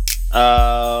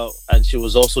 And she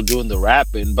was also doing the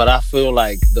rapping, but I feel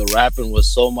like the rapping was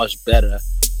so much better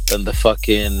than the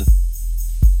fucking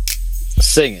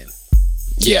singing.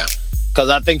 Yeah. Because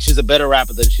I think she's a better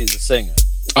rapper than she's a singer.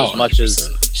 As much 100%. As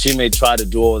she may try to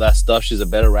do all that stuff, she's a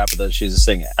better rapper than she's a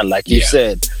singer. And like you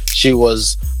said, she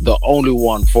was the only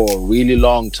one for a really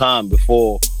long time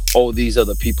before all these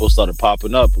other people started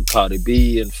popping up with Cardi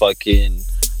B and fucking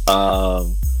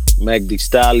Meg Thee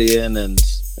Stallion and,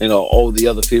 you know, all the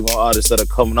other female artists that are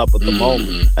coming up at the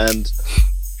moment. And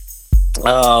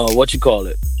what you call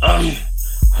it?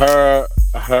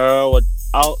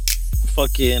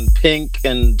 Fucking Pink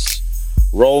and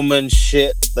Roman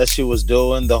shit that she was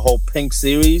doing, the whole Pink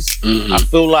series. I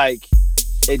feel like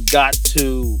it got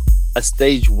to a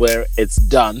stage where it's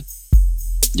done.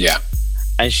 Yeah.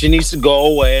 And she needs to go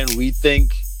away and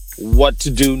rethink what to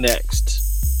do next.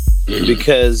 Mm-hmm.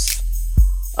 Because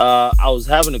I was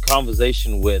having a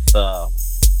conversation with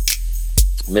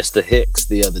Mr. Hicks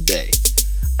the other day.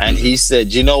 And he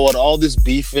said, you know what, all this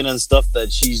beefing and stuff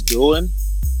that she's doing,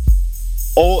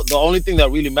 the only thing that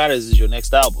really matters is your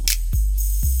next album.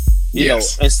 You know,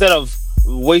 instead of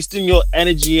wasting your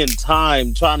energy and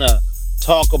time trying to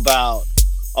talk about,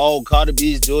 oh, Cardi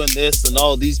B's doing this and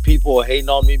all these people are hating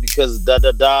on me because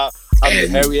da-da-da.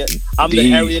 I'm the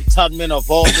Harriet Tubman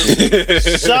of all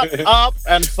this. Shut up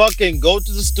and fucking go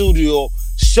to the studio.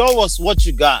 Show us what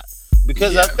you got.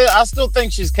 Because I still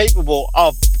think she's capable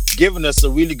of giving us a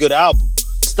really good album.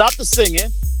 Stop the singing.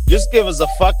 Just give us a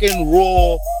fucking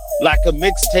raw, like a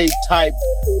mixtape type,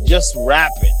 just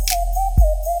rapping.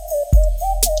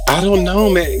 I don't know,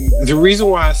 man. The reason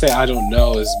why I say I don't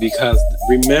know is because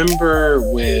remember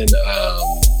when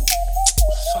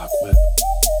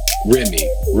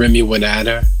Remy went at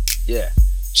her? Yeah.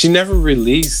 She never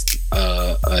released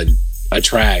a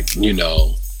track, you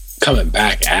know, coming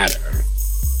back at her.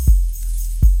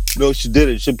 No, she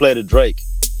didn't. She played a Drake.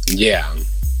 Yeah.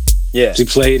 Yeah. She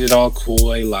played it all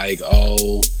coy, like,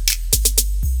 oh,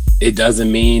 it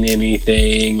doesn't mean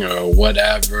anything or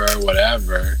whatever.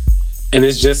 And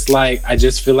it's just like, I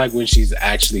just feel like when she's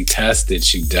actually tested,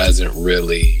 she doesn't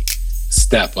really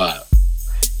step up.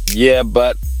 Yeah,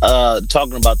 but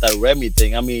talking about that Remy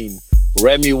thing, I mean,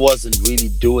 Remy wasn't really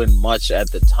doing much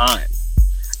at the time.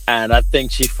 And I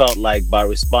think she felt like by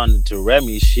responding to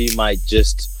Remy, she might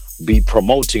just be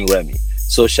promoting Remy.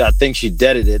 So I think she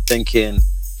deaded it thinking,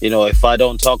 you know, if I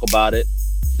don't talk about it,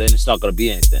 then it's not going to be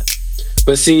anything.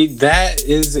 But see, that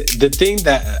is the thing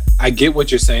that I get what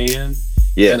you're saying.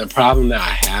 Yeah. And the problem that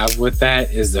I have with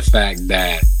that is the fact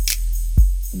that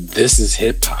this is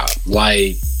hip hop.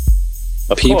 Like,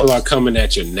 people are coming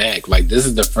at your neck. Like, this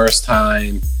is the first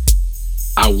time,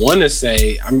 I want to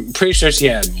say, I'm pretty sure she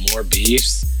had more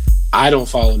beefs. I don't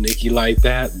follow Nicki like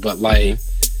that, but like,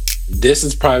 this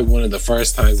is probably one of the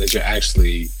first times that you're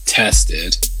actually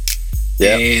tested.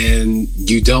 Yep. And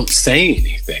you don't say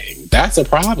anything. That's a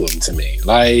problem to me.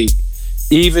 Like,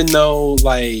 even though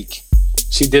like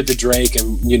she did the Drake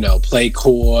and, you know, play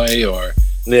coy or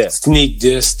sneak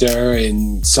dissed her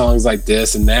and songs like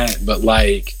this and that, but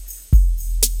like,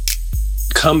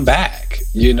 come back,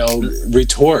 you know,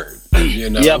 retort, you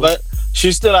know. Yeah, but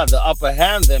she still had the upper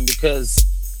hand then, because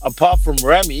apart from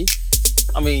Remy,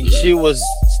 I mean, she was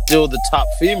still the top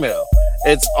female.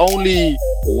 It's only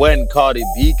when Cardi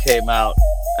B came out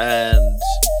and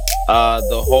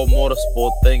the whole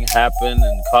motorsport thing happened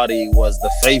and Cardi was the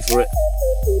favorite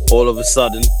all of a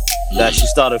sudden that she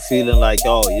started feeling like,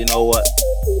 oh, you know what?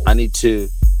 I need to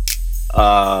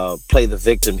play the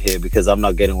victim here because I'm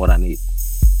not getting what I need.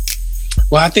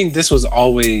 Well, I think this was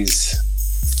always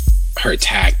her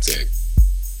tactic.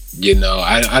 You know,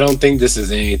 I don't think this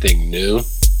is anything new.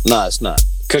 No, it's not.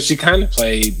 Because she kind of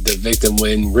played the victim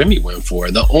when Remy went for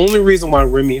it. The only reason why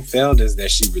Remy failed is that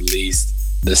she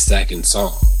released the second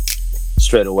song.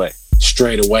 Straight away.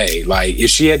 Like, if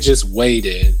she had just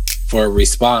waited for a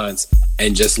response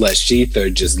and just let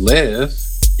Sheether just live,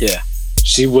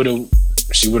 she would have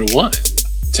won.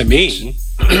 To me.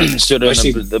 Should have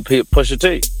the Pusha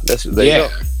T. There you go.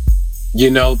 You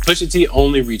know, Pusha T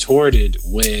only retorted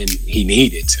when he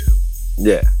needed to.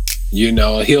 Yeah. You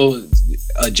know, he'll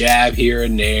a jab here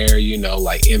and there, you know,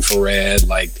 like infrared,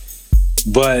 like,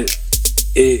 but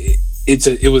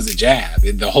it was a jab.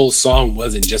 The whole song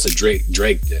wasn't just a Drake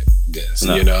diss,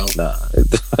 you know? No,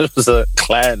 it was a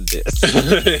Clan diss.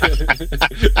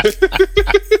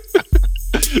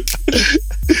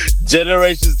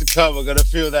 Generations to come are gonna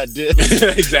feel that diss.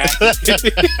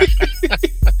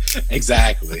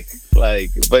 Exactly.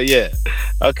 Like, but yeah,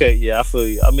 okay, yeah, I feel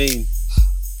you. I mean,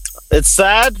 it's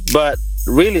sad, but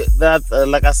really, that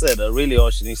like I said, really all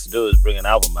she needs to do is bring an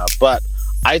album out. But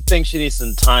I think she needs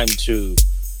some time to.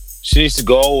 She needs to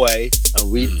go away and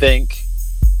rethink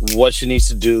what she needs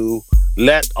to do.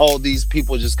 Let all these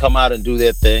people just come out and do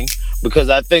their thing, because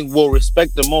I think we'll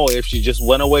respect her more if she just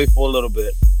went away for a little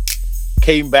bit,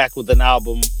 came back with an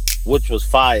album which was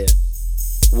fire,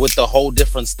 with a whole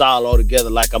different style altogether.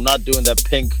 Like, I'm not doing that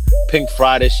Pink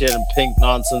Friday shit and Pink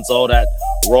nonsense, all that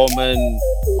Roman,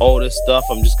 all this stuff.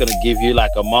 I'm just gonna give you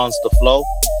like a monster flow.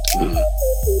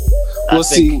 We'll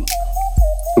see.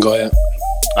 Go ahead.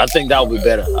 I think that would be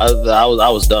better. I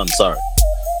was done. Sorry.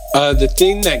 The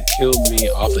thing that killed me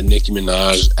off of Nicki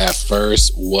Minaj at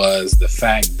first was the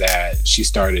fact that she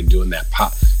started doing that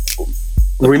pop.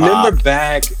 Remember pop.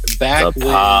 back the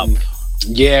when? Pop.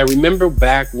 Yeah, remember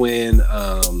back when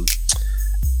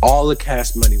all the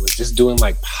Cash Money was just doing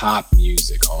like pop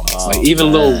music almost. Like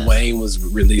even Lil Wayne was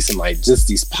releasing like just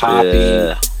these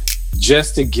poppy,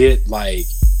 just to get like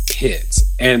hits,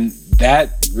 and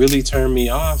that really turned me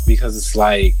off because it's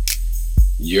like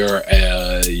you're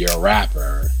a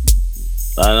rapper.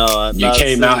 I know. You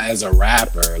came out as a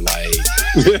rapper, like.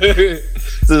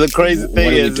 So the crazy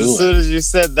thing is, as soon as you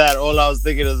said that, all I was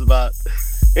thinking is about.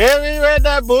 Yeah, we read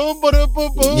that boom, boom,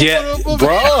 boom, boom. Yeah,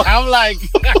 bro. I'm like,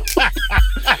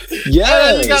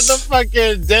 yes. You got the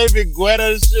fucking David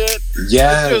Guetta shit.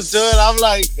 Yes. What you doing? I'm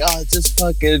like, oh, just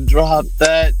fucking drop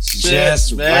that shit,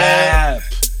 just man. Rap.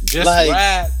 Just like,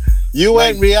 rap. You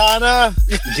like, and Rihanna?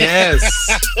 Yes.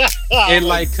 And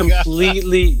like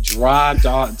completely dropped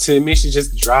off. To me, she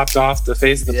just dropped off the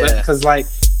face of the planet. Because like,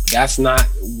 that's not...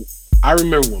 I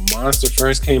remember when Monster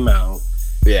first came out.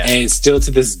 Yeah. And still to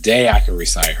this day, I can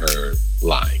recite her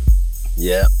line.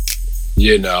 Yeah.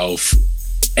 You know,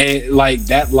 and like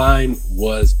that line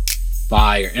was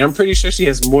fire. And I'm pretty sure she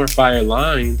has more fire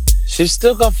lines. She's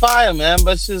still got fire, man,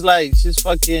 but she's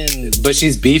fucking... But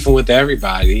she's beefing with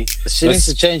everybody. She needs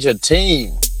to change her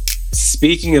team.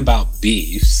 Speaking about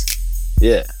beefs,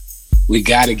 yeah, we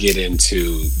got to get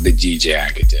into the GJ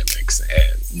Academics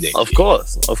and Nicki. Of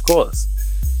course.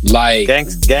 Like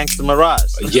Gangsta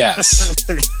Mirage. Yes.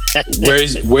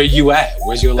 Where you at?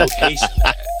 Where's your location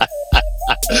at?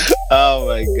 Oh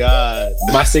my God.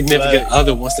 My significant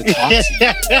other wants to talk to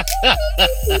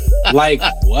you. Like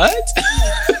what?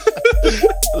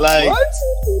 Like what?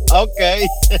 Okay.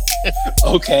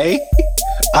 Okay.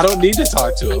 I don't need to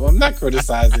talk to him. I'm not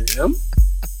criticizing him.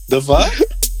 The fuck?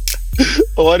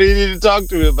 What do you need to talk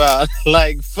to me about?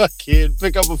 Like fucking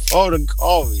pick up a phone and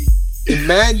call me.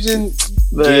 Imagine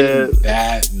getting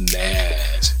that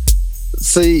mad.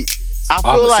 See, I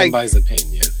feel like somebody's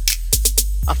opinion.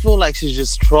 I feel like she's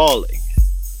just trolling.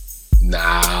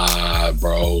 Nah,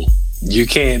 bro. You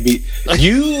can't be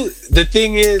you. The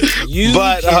thing is, you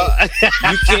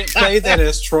can't play that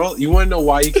as troll. You want to know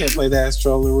why you can't play that as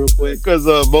trolling real quick? Because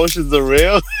the emotions are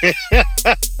real.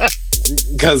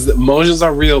 Because the emotions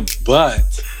are real,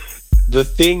 but the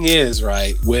thing is,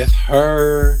 right, with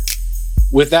her,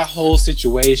 with that whole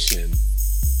situation,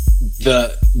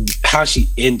 how she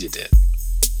ended it.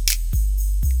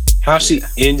 How she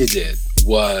ended it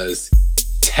was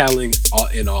telling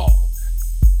in all.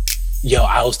 Yo,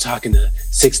 I was talking to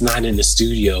 6ix9ine in the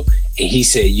studio, and he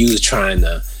said you was trying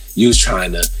to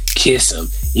kiss him.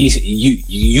 He said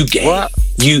you gay, what?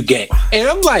 You gay, and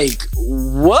I'm like,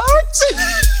 what?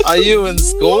 Are you in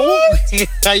school?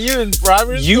 Are you in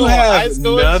primary school? You have high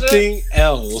school nothing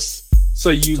else, so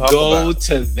you go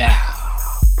to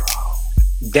that,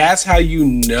 bro. That's how you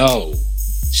know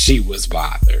she was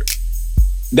bothered.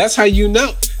 That's how you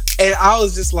know. And I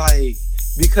was just like,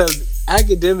 because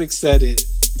Academic said it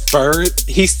first,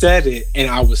 he said it, and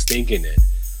I was thinking it.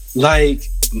 Like,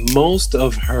 most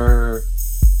of her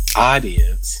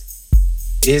audience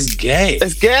is gay.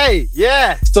 It's gay,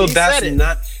 yeah. So that's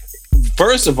not,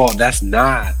 first of all, that's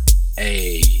not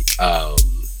a,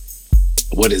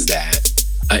 what is that?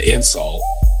 An insult.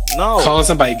 No. Calling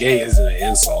somebody gay isn't an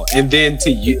insult. And then to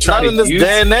you try not to in this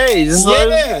day and age.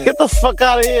 Yeah. Get the fuck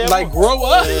out of here. Like, grow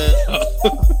up.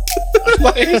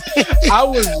 Like, I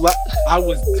was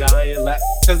dying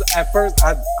because at first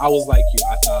I was like you.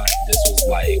 I thought this was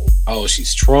like, oh,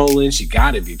 she's trolling. She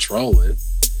got to be trolling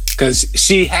because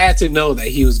she had to know that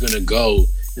he was gonna go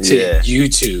to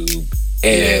YouTube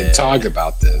and talk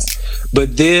about this.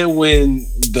 But then when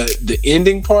the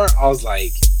ending part, I was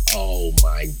like, oh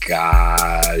my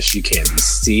gosh, you can't be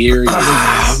serious.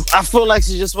 I feel like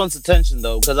she just wants attention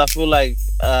though, because I feel like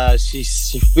she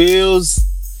feels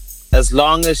as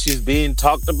long as she's being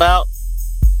talked about,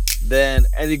 then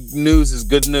any news is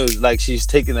good news. Like she's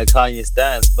taking a Kanye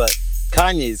stance, but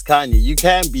Kanye is Kanye. You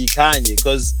can't be Kanye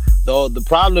because the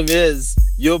problem is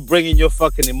you're bringing your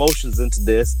fucking emotions into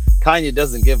this. Kanye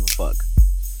doesn't give a fuck.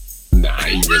 Nah,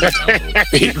 he really don't.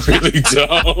 He really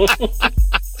don't.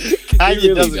 Kanye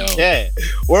really doesn't care.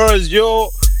 Whereas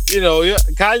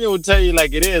Kanye will tell you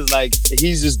like it is. Like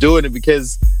he's just doing it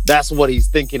because that's what he's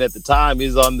thinking at the time.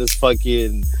 He's on this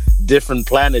fucking different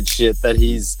planet shit that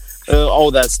he's all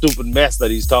that stupid mess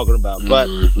that he's talking about. But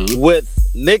with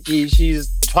Nicki, she's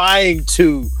trying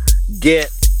to get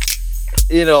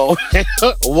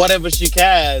whatever she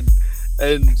can,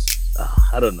 and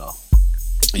I don't know.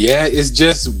 Yeah, it's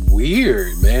just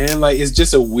weird, man. Like it's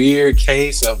just a weird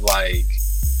case of like,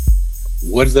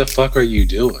 what the fuck are you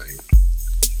doing?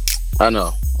 I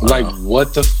know. Like,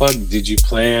 what the fuck did you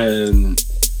plan?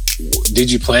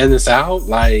 Did you plan this out?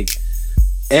 Like,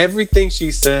 everything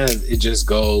she says, it just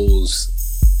goes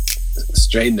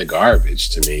straight in the garbage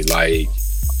to me. Like,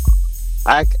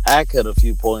 Ak had a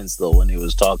few points though when he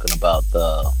was talking about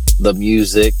the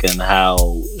music and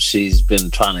how she's been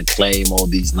trying to claim all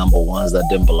these number ones that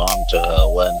didn't belong to her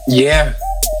when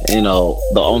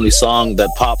the only song that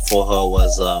popped for her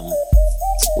was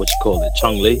what you call it,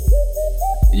 Chung Lee.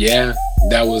 Yeah,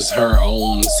 that was her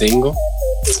own single.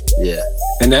 Yeah,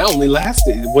 and that only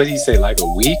lasted, what did he say, like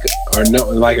a week or no,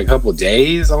 like a couple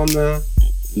days on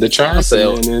the charts. Say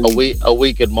a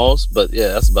week at most, but yeah,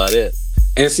 that's about it.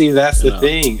 And see, that's the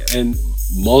thing. And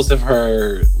most of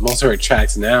her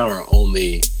tracks now are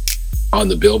only on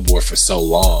the Billboard for so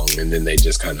long, and then they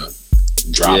just kind of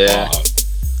drop off.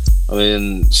 I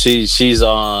mean, she's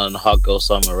on Hot Girl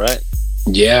Summer, right?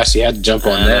 Yeah, she had to jump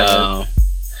on that.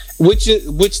 Which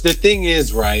the thing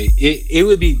is, right? It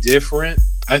would be different.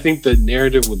 I think the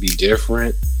narrative would be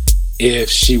different if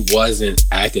she wasn't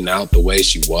acting out the way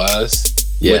she was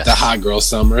with the Hot Girl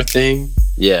Summer thing.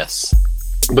 Yes.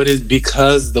 But it's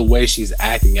because the way she's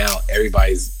acting out,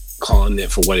 everybody's calling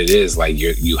it for what it is. Like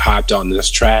you hopped on this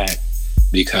track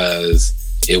because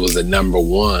it was a number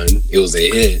one. It was a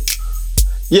hit.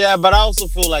 Yeah, but I also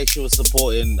feel like she was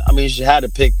supporting. I mean, she had to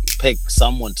pick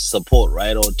someone to support,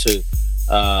 right, or to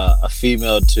a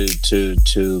female to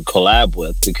collab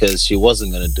with, because she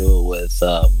wasn't gonna do it with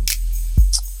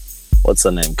what's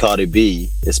her name, Cardi B,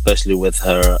 especially with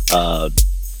her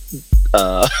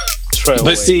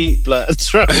But see,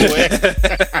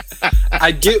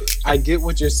 I get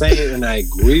what you're saying, and I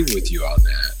agree with you on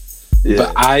that. Yeah.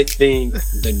 But I think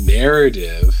the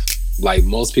narrative, like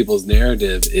most people's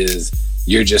narrative, is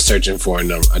you're just searching for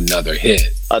another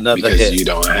hit, because you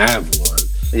don't have one.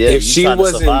 Yeah,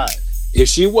 if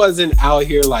she wasn't out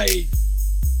here like,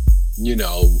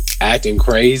 acting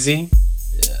crazy,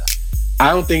 I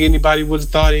don't think anybody would have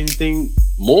thought anything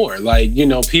more. Like,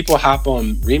 people hop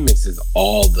on remixes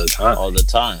all the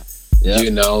time. Yeah.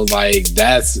 Like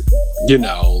that's,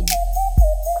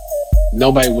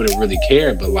 nobody would have really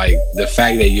cared. But like the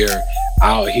fact that you're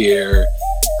out here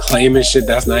claiming shit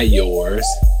that's not yours,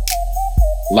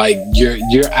 like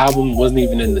your album wasn't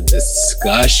even in the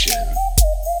discussion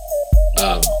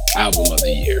of album of the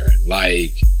year.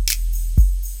 Like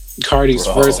Cardi's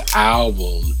first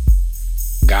album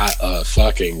got a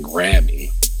fucking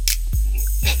Grammy.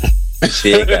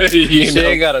 She ain't got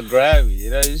a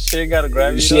Grammy. She ain't got a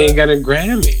Grammy. She ain't got a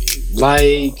Grammy.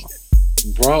 Like,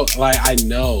 bro, like I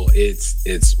know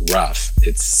it's rough.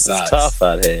 It sucks. It's tough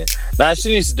out here. Nah, she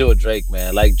needs to do a Drake,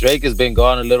 man. Like Drake has been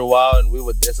gone a little while, and we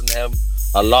were dissing him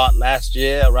a lot last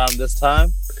year around this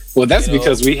time. Well, that's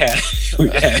because we had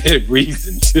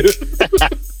reason to.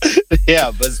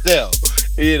 Yeah, but still,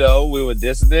 we were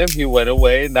dissing him. He went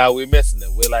away. Now we're missing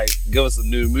him. We're like, give us some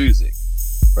new music,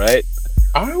 right?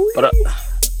 Are we? But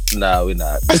no, we're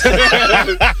not.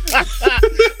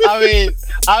 I mean,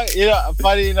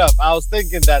 funny enough, I was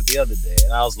thinking that the other day,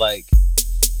 and I was like,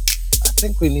 I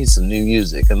think we need some new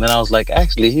music. And then I was like,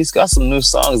 actually, he's got some new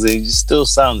songs, and he still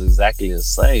sounds exactly the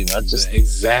same. The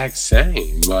exact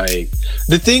same. Like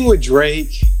the thing with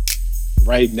Drake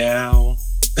right now,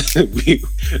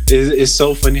 it's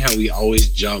so funny how we always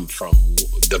jump from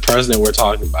the person that we're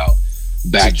talking about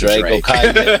back to Drake. Or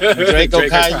Kanye. Drake or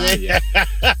Kanye.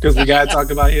 Because we gotta talk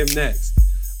about him next.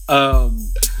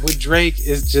 With Drake,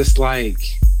 is just like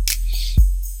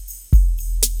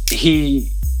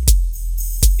he's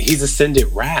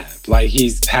ascended rap. Like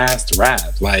he's past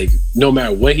rap. Like no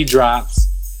matter what he drops,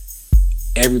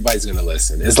 everybody's gonna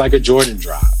listen. It's like a Jordan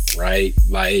drop, right?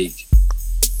 Like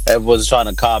everyone's trying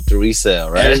to cop the resale,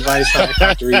 right? Everybody's trying to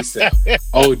cop the resale.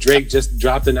 Oh, Drake just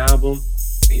dropped an album.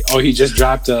 Oh, he just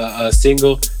dropped a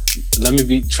single. Let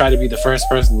me try to be the first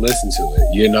person to listen to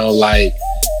it. Like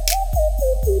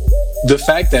the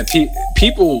fact that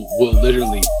people will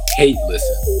literally hate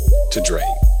listen to Drake.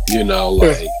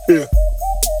 Like,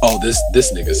 oh,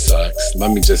 this nigga sucks.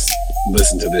 Let me just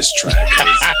listen to this track.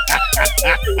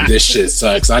 This shit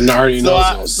sucks. I already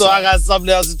know. So I got something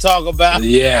else to talk about.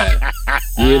 Yeah,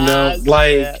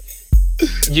 like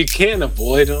you can't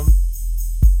avoid them.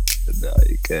 No,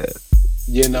 you can't.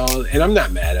 And I'm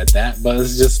not mad at that, but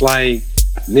it's just like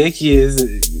Nicki is.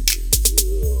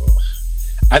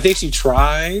 I think she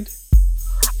tried.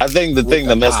 I think the thing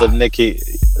that messed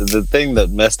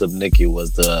up Nicki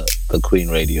was the Queen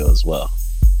Radio as well.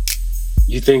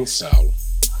 You think so?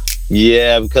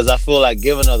 Yeah, because I feel like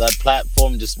giving her that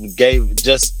platform just gave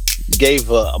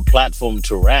her a platform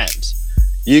to rant.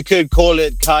 You could call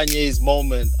it Kanye's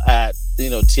moment at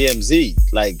TMZ.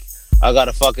 Like, I got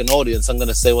a fucking audience. I'm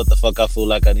gonna say what the fuck I feel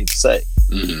like I need to say.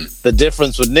 Mm-hmm. The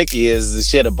difference with Nicki is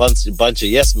she had a bunch of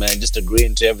yes men just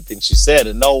agreeing to everything she said,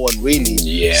 and no one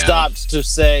really stopped to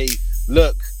say,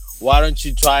 look, why don't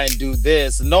you try and do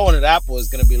this? And no one at Apple is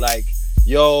gonna be like,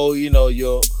 yo, you know,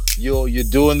 you're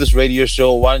doing this radio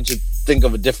show. Why don't you think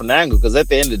of a different angle? Because at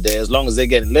the end of the day, as long as they're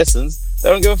getting listens, they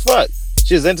don't give a fuck.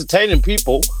 She's entertaining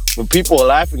people, but people are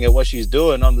laughing at what she's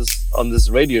doing on this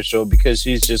radio show because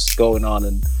she's just going on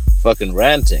and fucking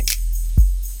ranting.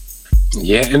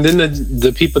 Yeah, and then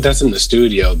the people that's in the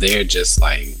studio, they're just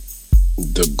like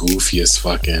the goofiest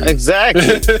fucking exactly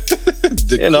the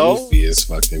goofiest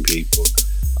fucking people.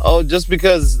 Oh, just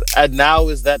because now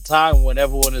is that time when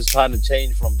everyone is trying to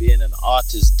change from being an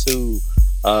artist to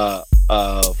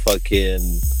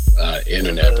fucking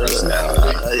internet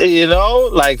personality. You know,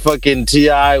 like fucking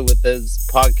T.I. with his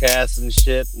podcast and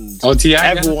shit. And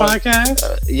T.I. got a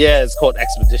podcast? Yeah, it's called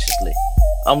Expeditiously.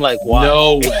 I'm like, why?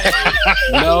 No way.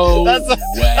 No That's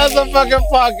a fucking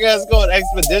podcast called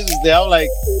Expeditiously. I'm like,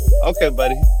 okay,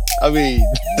 buddy. I mean,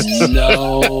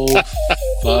 no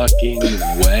fucking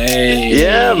way.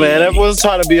 Yeah, man. Everyone's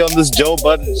trying to be on this Joe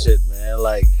Budden shit, man.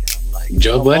 Like, I'm like,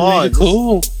 Joe Budden made it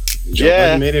cool. Joe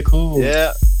Budden made it cool.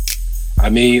 Yeah. I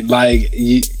mean, like,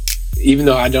 even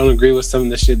though I don't agree with some of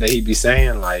the shit that he be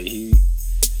saying, like, he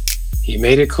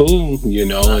made it cool, you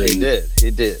know. No, he did.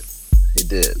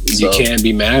 You can't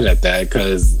be mad at that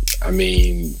because, I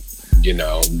mean, you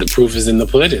know, the proof is in the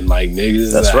pudding. Like,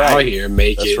 niggas out here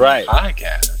making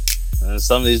podcasts. And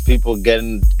some of these people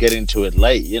getting to it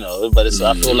late, you know. But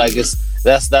I feel like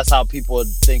that's how people are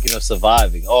thinking of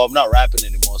surviving. Oh, I'm not rapping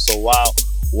anymore, so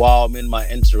while I'm in my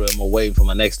interim away from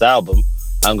my next album,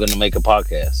 I'm gonna make a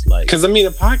podcast. Like, because I mean,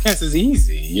 a podcast is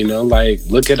easy, you know. Like,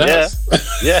 look at us,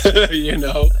 yeah, you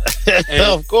know. And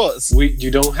of course,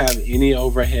 you don't have any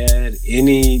overhead,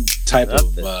 any type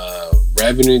of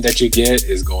revenue that you get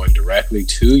is going directly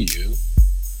to you.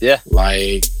 Yeah,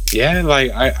 like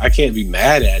I can't be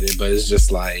mad at it, but it's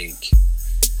just like,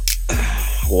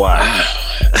 wow,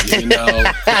 you know.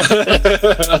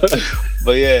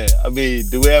 But yeah, I mean,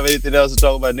 do we have anything else to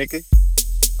talk about, Nikki?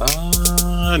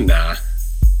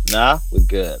 Nah, we're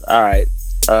good. All right.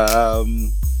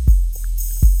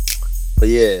 But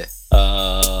yeah,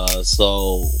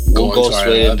 so we'll go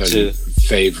straight into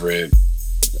favorite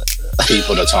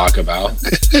people to talk about.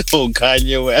 Oh,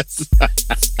 Kanye West.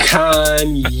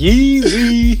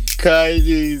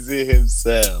 Kanye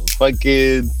himself.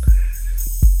 Fucking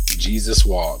Jesus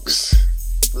walks.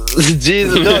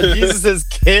 Jesus is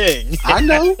king. I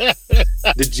know.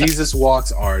 The Jesus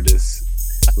Walks artist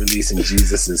releasing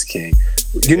Jesus is King.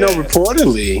 You know,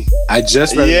 reportedly, I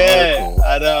just read an article.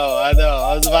 I know.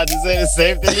 I was about to say the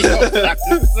same thing you were about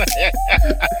to say.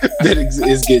 That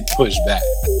is getting pushed back.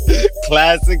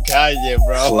 Classic Kanye,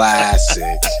 bro.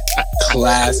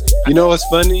 Classic. You know what's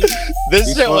funny?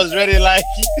 This shit was ready like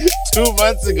 2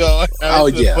 months ago. Oh,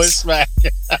 yes. Pushed back.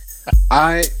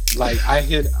 I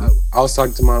was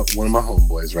talking to one of my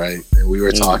homeboys, right? And we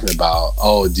were talking about,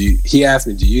 he asked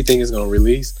me, do you think it's going to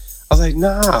release? I was like,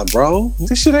 nah, bro.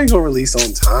 This shit ain't going to release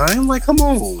on time. Like, come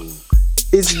on.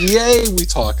 It's Ye we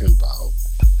talking about.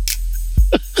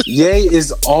 Ye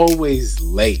is always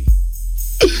late.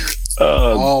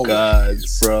 Oh, always. God,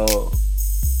 bro.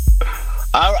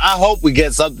 I hope we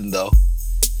get something, though.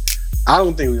 I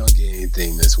don't think we're going to get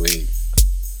anything this week.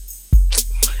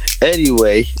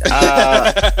 Anyway,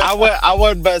 I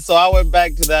went back. So I went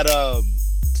back to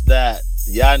that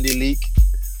Yandhi leak.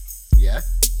 Yeah,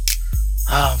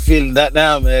 I'm feeling that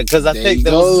now, man. Because I think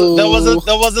there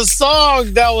was a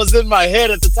song that was in my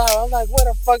head at the time. I was like, where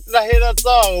the fuck did I hear that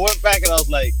song? I went back and I was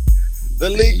like,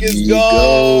 the leak is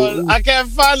gone. I can't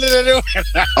find it anywhere.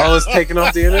 Oh, it's taken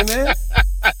off the internet.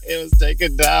 It was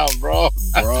taken down, bro.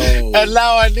 And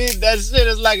now I need that shit.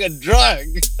 It's like a drug.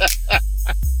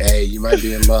 Hey, you might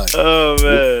be in luck. Oh,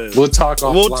 man. We'll talk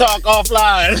offline.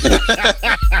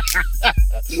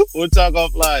 We'll talk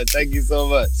offline. Thank you so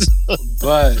much.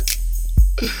 But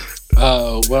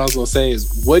what I was gonna say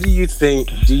is, what do you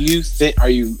think? Are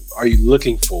you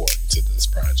looking forward to this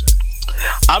project?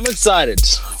 I'm excited.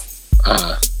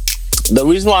 The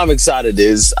reason why I'm excited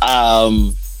is,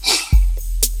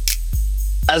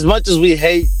 as much as we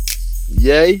hate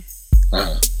Ye,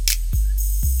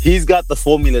 he's got the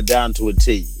formula down to a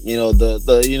T. You know,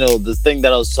 the thing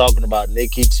that I was talking about,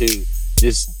 Nicki, to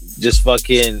just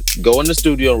fucking go in the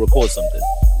studio and record something.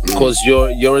 Because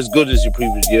you're as good as your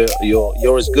previous,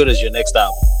 you're as good as your next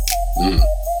album.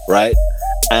 Right?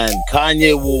 And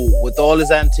Kanye will, with all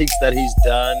his antiques that he's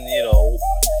done, you know,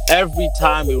 every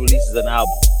time he releases an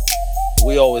album,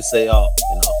 we always say,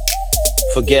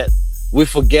 we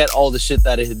forget all the shit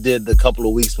that he did a couple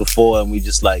of weeks before, and we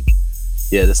just like,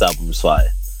 yeah, this album is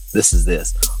fire. this is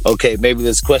this. Okay, maybe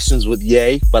there's questions with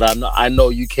Ye, but I know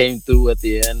you came through at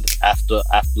the end after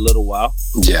a little while.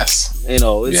 Yes. You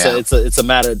know, it's a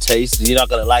matter of taste. You're not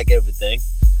gonna like everything.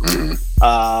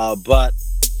 But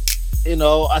you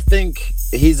know, I think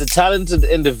he's a talented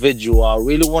individual. I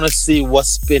really want to see what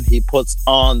spin he puts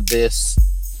on this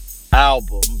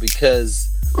album, because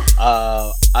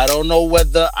I don't know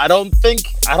whether I don't think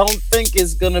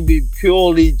it's gonna be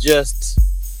purely just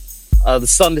the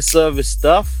Sunday service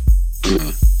stuff.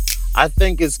 I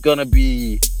think it's gonna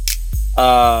be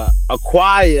a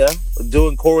choir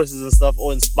doing choruses and stuff,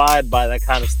 or inspired by that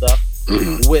kind of stuff,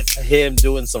 with him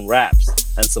doing some raps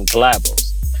and some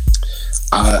collabos.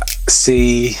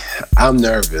 See, I'm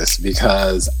nervous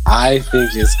because I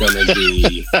think it's gonna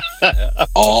be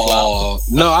all.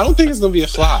 No, I don't think it's gonna be a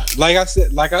flop. Like I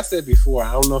said before,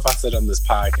 I don't know if I said on this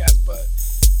podcast, but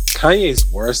Kanye's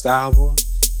worst album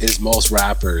is most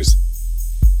rappers'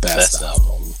 best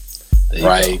album,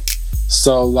 right? Go.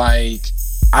 So like,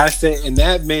 I think, and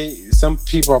that made some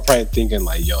people are probably thinking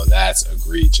like, "Yo, that's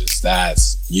egregious.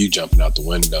 That's you jumping out the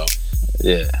window."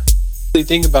 Yeah.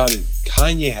 Think about it.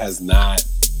 Kanye has not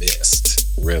missed,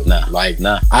 really. Nah.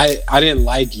 I didn't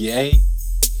like Ye,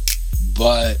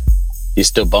 but you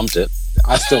still bumped it.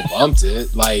 I still bumped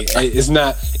it. Like, it's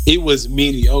not. It was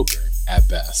mediocre at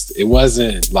best. It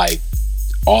wasn't like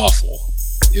awful.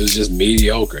 It was just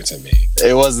mediocre to me.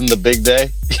 It wasn't the big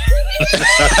day.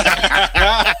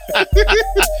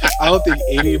 I don't think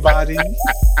anybody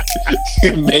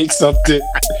can make something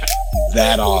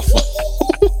that awful.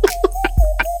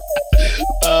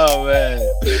 Oh man!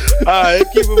 All right,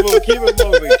 keep it moving.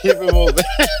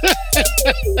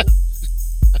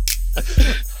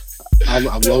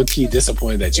 I'm low key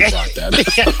disappointed that you brought that up.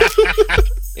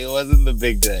 It wasn't the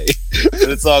big day, but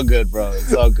it's all good, bro.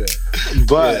 It's all good.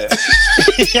 But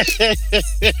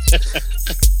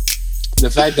the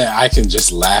fact that I can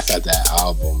just laugh at that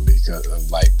album because I'm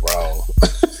like, bro.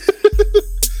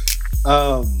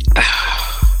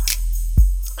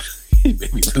 He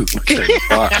made me lose my train of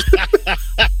thought.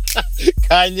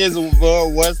 Kanye's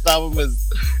worst album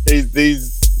is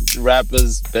these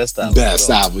rappers' best album.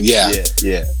 Album, yeah.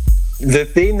 Yeah. The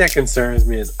thing that concerns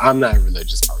me is I'm not a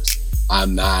religious person.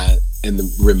 I'm not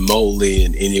remotely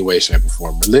in any way, shape, or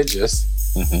form religious.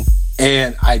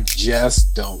 And I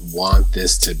just don't want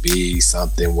this to be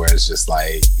something where it's just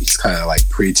like he's kind of like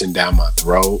preaching down my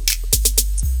throat.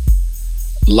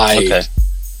 Like, okay.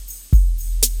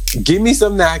 Give me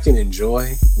something that I can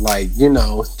enjoy. Like, you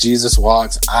know, Jesus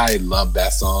Walks. I love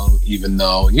that song, even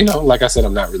though, you know, like I said,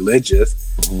 I'm not religious.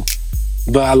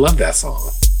 But I love that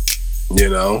song, you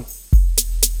know.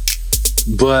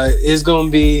 But it's going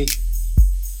to be,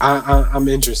 I'm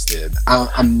interested.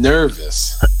 I'm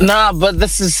nervous. Nah, but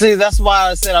that's why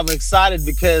I said I'm excited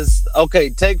because, okay,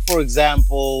 take, for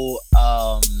example,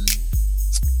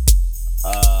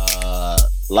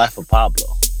 Life of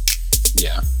Pablo.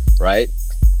 Yeah. Right?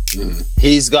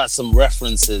 He's got some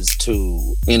references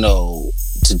to, you know,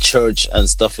 to church and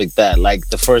stuff like that. Like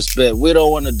the first bit, we don't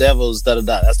want the devils, da da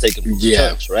da. That's taken from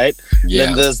church, right? Yeah.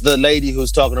 Then there's the lady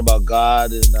who's talking about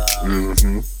God and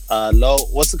low.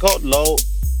 What's it called? Low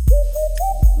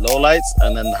lights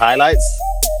and then highlights.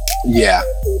 Yeah.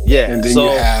 And then you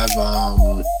have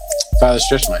Father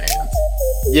Stretch My Hands.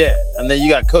 Yeah, and then you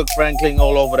got Kirk Franklin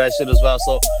all over that shit as well.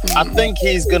 So I think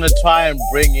he's gonna try and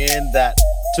bring in that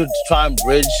to try and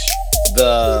bridge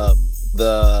the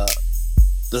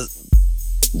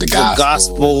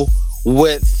gospel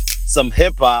with some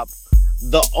hip hop.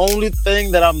 The only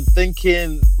thing that I'm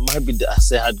thinking might be,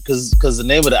 because the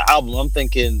name of the album, I'm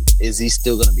thinking, is he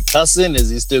still gonna be cussing?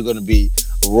 Is he still gonna be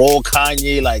raw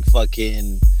Kanye, like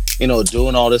fucking, you know,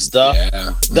 doing all this stuff?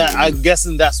 Yeah. That I'm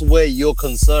guessing that's where you're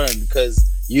concerned, because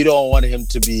you don't want him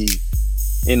to be,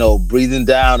 you know, breathing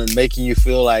down and making you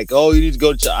feel like, oh, you need to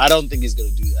go to church. I don't think he's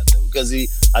gonna do that though, because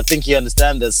I think he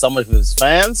understands that some of his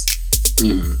fans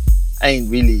ain't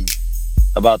really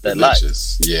about that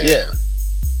religious life. Yeah.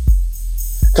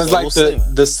 Because so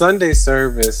like the Sunday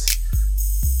service,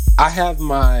 I have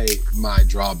my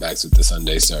drawbacks with the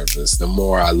Sunday service. The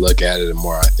more I look at it, the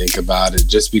more I think about it.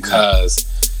 Just because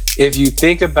if you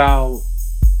think about,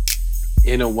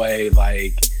 in a way,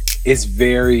 like it's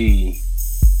very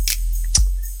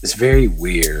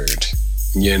weird,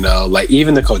 you know. Like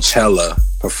even the Coachella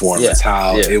performance,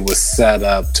 how it was set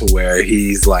up to where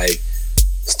he's like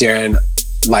staring.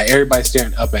 Like everybody's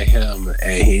staring up at him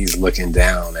and he's looking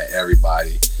down at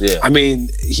everybody. Yeah. I mean,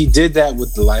 he did that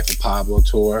with the Life of Pablo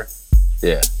tour.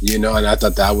 Yeah. You know, and I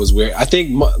thought that was weird. I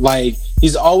think like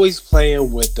he's always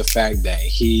playing with the fact that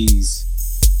he's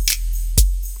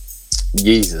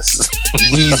Jesus.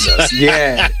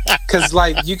 Yeah. Because,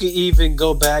 like, you can even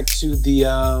go back to the,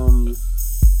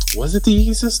 was it the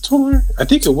Yeezus tour? I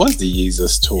think it was the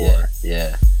Yeezus tour.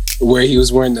 Yeah. Where he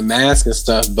was wearing the mask and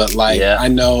stuff. But, like, I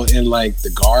know in, like,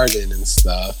 the garden and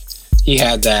stuff, he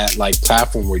had that, like,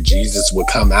 platform where Jesus would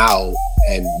come out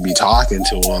and be talking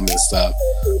to him and stuff.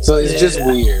 So it's just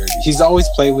weird. He's always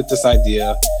played with this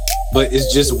idea, but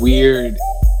it's just weird.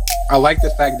 I like the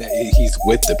fact that he's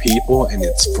with the people and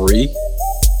it's free.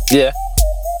 Yeah.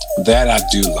 That I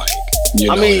do like. You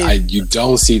know, I mean, you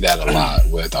don't see that a lot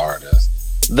with artists.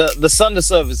 The Sunday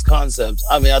service concept,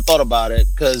 I mean, I thought about it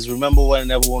because remember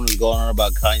when everyone was going on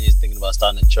about Kanye thinking about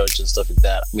starting a church and stuff like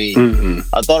that? I mean,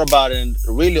 I thought about it, and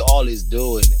really all he's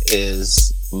doing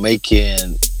is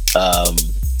making...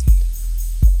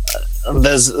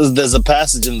 there's a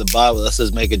passage in the Bible that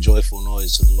says make a joyful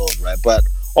noise to the Lord, right? But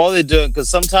all they're doing, because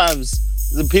sometimes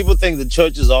the people think the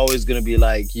church is always going to be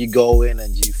like you go in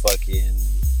and you fucking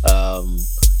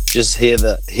just hear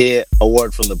a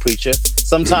word from the preacher.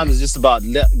 Sometimes it's just about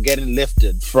getting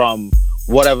lifted from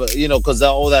whatever, you know, because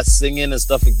all that singing and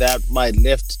stuff like that might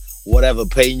lift whatever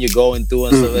pain you're going through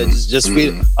and stuff. It's just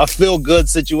feel a feel good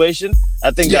situation.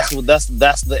 I think that's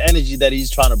the energy that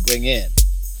he's trying to bring in.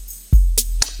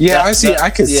 Yeah, I see. I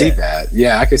can see that.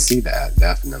 Yeah, I can see that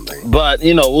definitely. But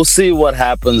you know, we'll see what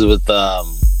happens with the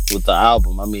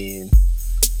album. I mean,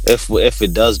 if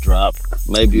it does drop,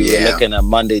 maybe we're looking at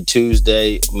Monday,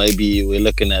 Tuesday. Maybe we're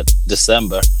looking at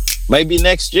December. Maybe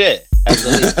next year.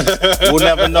 We'll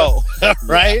never know,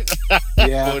 right?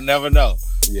 Yeah, we'll never know.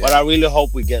 Yeah. But I really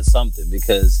hope we get something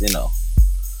because you know,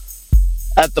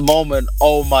 at the moment,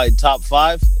 all my top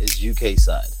 5 is UK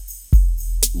side.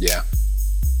 Yeah,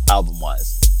 album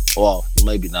wise. Well,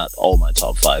 maybe not all my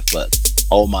top 5, but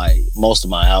most of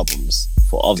my albums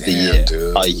of the year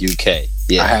are UK.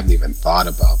 Yeah, I haven't even thought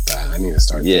about that. I need to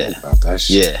start thinking about that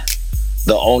shit. Yeah,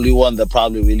 the only one that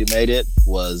probably really made it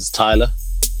was Tyler.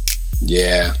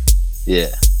 Yeah,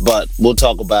 but we'll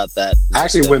talk about that. I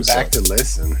actually went back to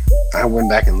listen. I went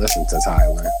back and listened to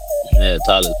Tyler. Yeah,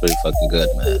 Tyler's pretty fucking good,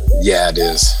 man. Yeah, it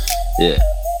is. Yeah,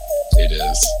 it is.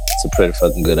 It's a pretty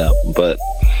fucking good album, but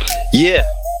yeah.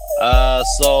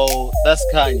 So that's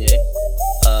Kanye.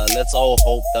 Let's all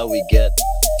hope that we get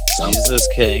Jesus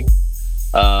King.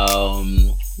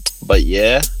 But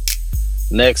yeah,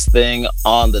 next thing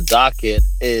on the docket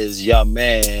is your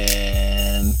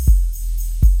man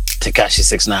Tekashi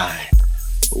 6ix9ine.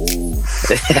 Ooh.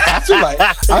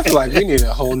 I feel like we need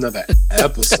a whole nother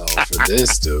episode for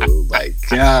this dude. Like,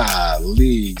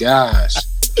 golly, gosh.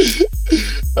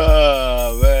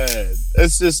 Oh man,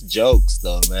 it's just jokes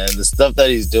though, man. The stuff that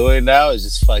he's doing now is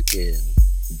just fucking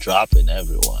dropping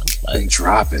everyone. Like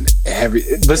dropping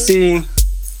but see,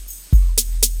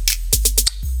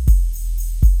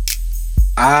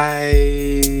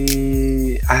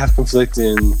 I have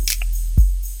conflicting,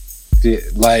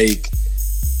 like,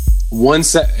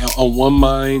 on one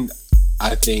mind,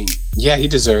 I think he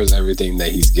deserves everything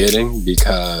that he's getting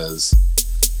because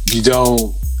you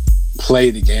don't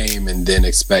play the game and then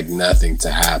expect nothing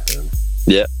to happen.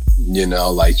 Yeah, you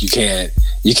know, like you can't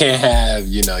have,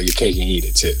 you know, your cake and eat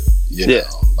it too. You know,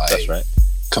 like, that's right.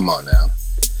 Come on now.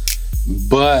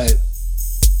 But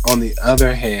on the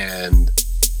other hand,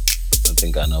 I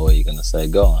think I know what you're gonna say.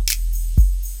 Go on.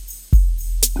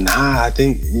 Nah, I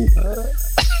think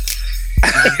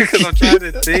because I'm trying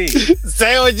to think.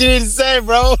 Say what you need to say,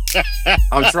 bro.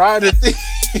 I'm trying to think.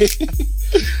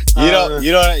 You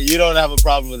don't have a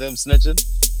problem with him snitching?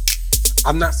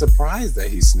 I'm not surprised that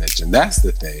he's snitching. That's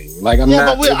the thing. Like,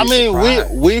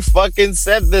 we fucking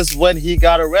said this when he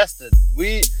got arrested.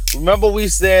 We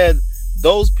said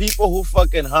those people who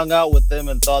fucking hung out with him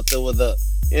and thought they were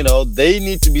they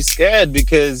need to be scared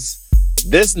because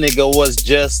this nigga was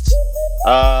just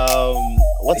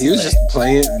just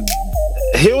playing.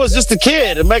 He was just a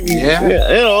kid, a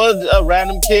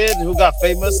random kid who got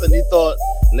famous, and he thought,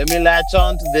 let me latch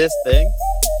on to this thing.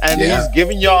 And he's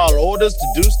giving y'all orders to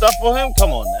do stuff for him?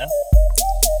 Come on, man.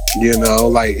 You know,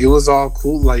 like, it was all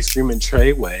cool, like, screaming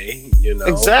Treyway, you know?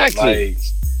 Exactly. Like,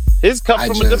 he's come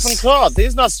from a different cloth.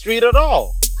 He's not street at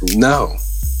all. No.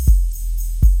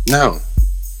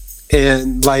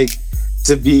 And, like,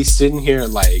 to be sitting here,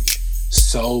 like,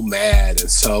 so mad and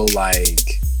so,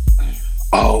 like,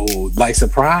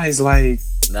 surprised, like...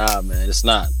 Nah, man, it's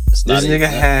not. This nigga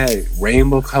had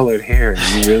rainbow-colored hair,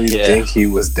 and you really think he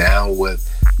was down with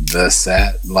the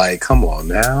set? Like, come on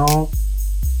now.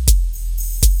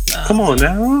 Come on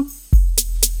now.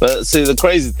 But see, the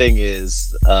crazy thing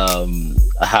is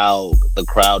how the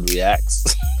crowd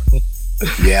reacts.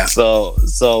 Yeah.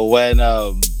 So when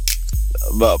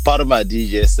part of my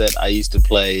DJ set, I used to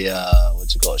play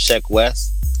Sheck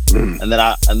West, and then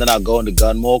I go into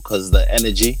Gunmore because the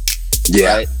energy.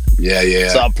 Yeah, right? yeah.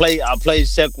 So I played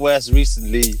Sheck West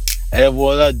recently, and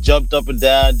everyone I jumped up and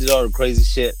down, did all the crazy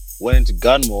shit. Went into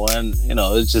Gunmore, and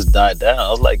it just died down. I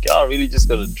was like, y'all really just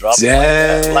gonna drop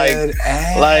it like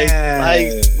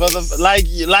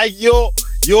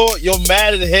you're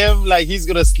mad at him, like he's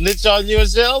gonna snitch on you and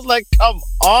shit. I was like, come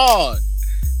on,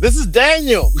 this is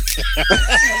Daniel.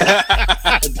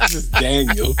 This is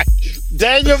Daniel.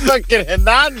 Daniel fucking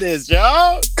Hernandez,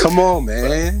 yo. Come on,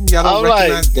 man. Y'all don't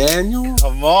recognize Daniel?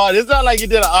 Come on, it's not like you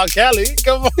did an R. Kelly.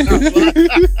 Come on.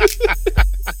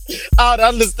 I'd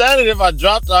understand it if I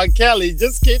dropped R. Kelly.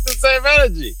 Just keep the same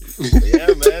energy. But yeah,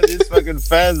 man, these fucking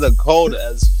fans are cold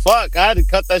as fuck. I had to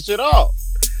cut that shit off.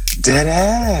 Dead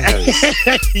ass.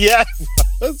 Yeah,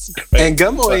 that's crazy. And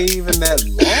Gummo ain't even that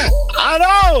long. I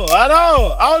know.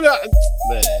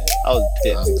 Man, I was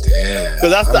pissed.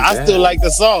 Because I still like the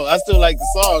song.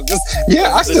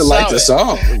 Yeah, I still like the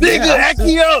song. Nigga,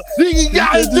 Akio. Nigga,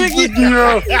 guys, nigga.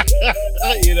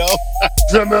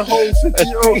 Drumming hole 50.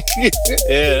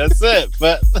 Yeah, that's it.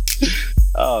 But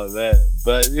oh man.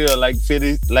 But like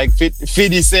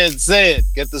 50 Cent said,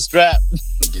 get the strap.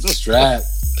 Get the strap.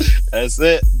 That's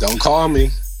it. Don't call me.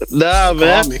 Nah,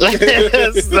 man.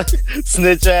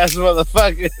 Snitch ass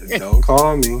motherfucker. Don't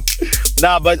call me.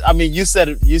 Nah, but I mean, you said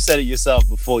it yourself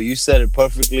before. You said it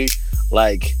perfectly.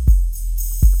 Like,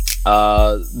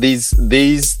 these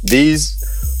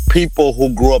people who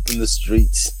grew up in the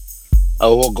streets,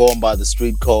 who are going by the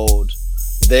street code,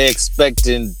 they're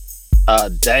expecting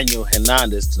Daniel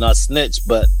Hernandez to not snitch,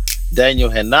 but Daniel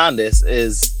Hernandez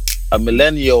is a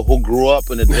millennial who grew up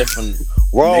in a different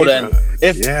world. And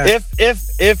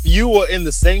if you were in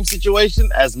the same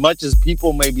situation, as much as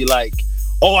people may be like,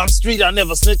 oh, I'm street, I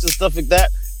never snitch and stuff like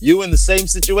that, you in the same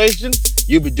situation,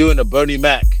 you be doing a Bernie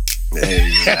Mac.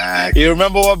 Exactly. You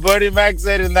remember what Bernie Mac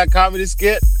said in that comedy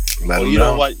skit? You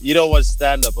don't watch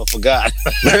stand up, I forgot.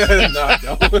 No, I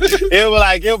don't.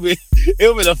 He'll be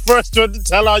the first one to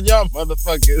tell on y'all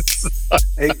motherfuckers.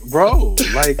 Hey, bro,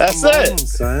 like, that's come it, on,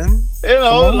 son.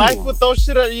 Life would throw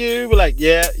shit at you. Be like,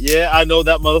 yeah, I know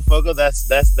that motherfucker.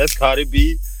 That's Cardi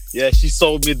B. Yeah, she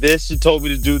sold me this. She told me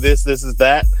to do this is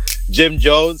that. Jim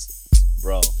Jones,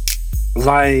 bro.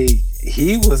 Like,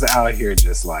 he was out here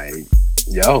just like,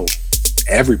 yo,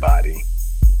 everybody.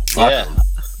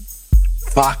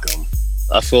 Fuck him.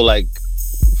 I feel like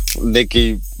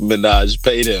Nicki Minaj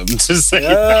paid him to say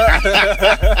that.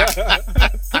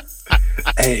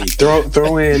 Hey,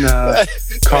 throw in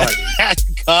Cardi.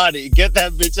 Cardi, get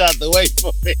that bitch out the way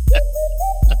for me.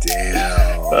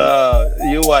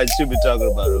 Damn. You watch. You be talking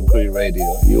about it on Creed Radio.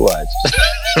 You watch.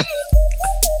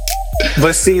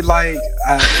 But see, like,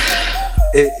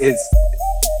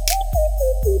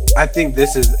 I think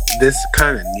this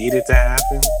kind of needed to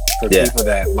happen for people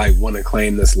that like want to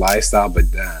claim this lifestyle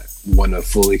but not want to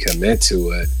fully commit to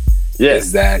it. Yeah.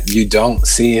 Is that you don't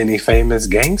see any famous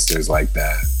gangsters like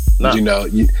that. No.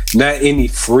 Not any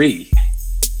free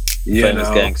famous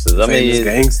gangsters.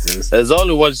 Gangsters. There's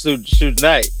only one shoot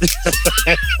night.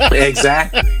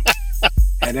 Exactly.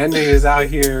 And that nigga's out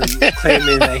here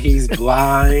claiming that he's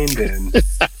blind and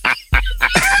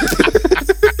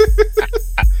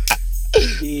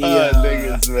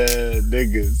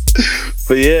niggas.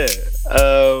 But yeah,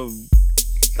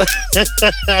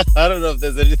 I don't know if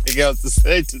there's anything else to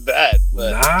say to that.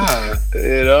 But,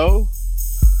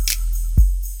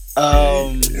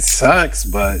 it sucks,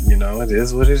 but it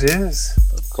is what it is.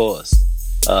 Of course.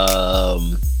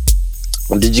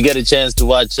 Did you get a chance to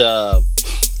watch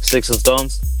Sticks and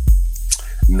Stones?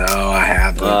 No, I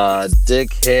haven't.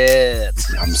 Dickhead.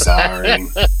 I'm sorry.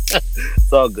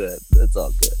 It's all good. It's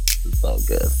all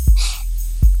good.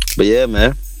 But yeah,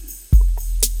 man.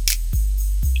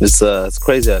 It's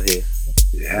crazy out here.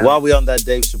 Yeah. While we on that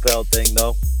Dave Chappelle thing,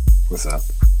 though. What's up?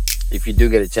 If you do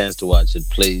get a chance to watch it,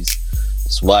 please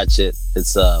just watch it.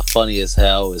 It's funny as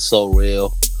hell. It's so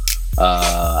real.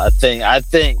 I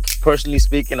think, personally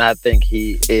speaking, I think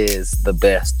he is the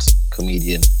best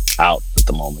comedian out at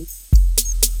the moment.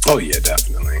 Oh yeah,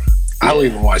 definitely. Yeah. I don't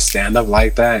even watch stand up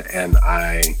like that, and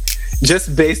I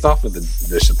just based off of the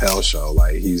Chappelle show,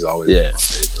 like he's always been my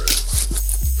favorite.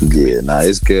 Yeah, nah,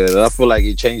 it's good. I feel like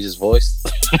he changed his voice.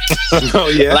 Oh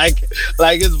yeah,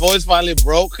 like his voice finally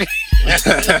broke.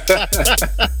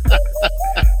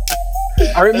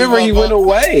 I remember he went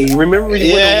away. Went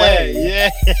away.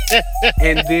 Yeah.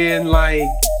 And then like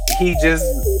he just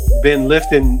been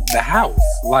lifting the house.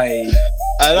 Like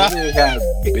he got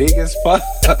big as fuck.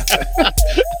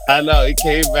 I know. He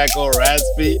came back all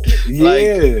raspy. Yeah.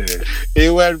 Like he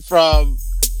went from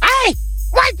hey,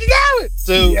 like to do it.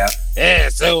 So yeah,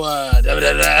 so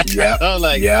yeah, I'm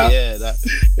like,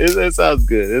 it sounds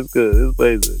good. It's good. It's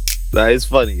amazing. Nah, it's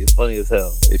funny. It's funny as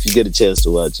hell. If you get a chance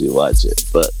to watch it.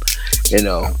 But you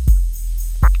know,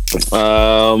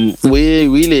 we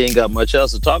really ain't got much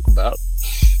else to talk about.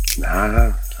 Nah,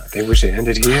 I think we should end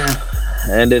it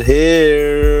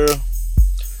here.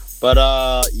 But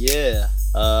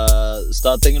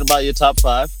start thinking about your top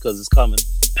 5 because it's coming.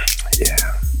 Yeah,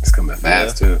 it's coming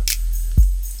fast too.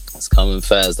 It's coming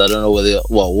fast. I don't know whether.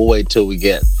 Well, we'll wait till we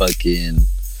get fucking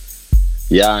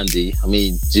Yandi. I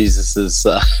mean, Jesus is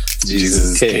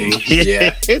King.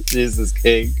 Yeah, Jesus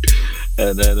King.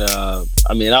 And then, I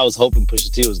mean, I was hoping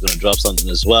Pusha T was gonna drop something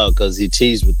as well because he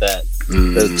teased with that.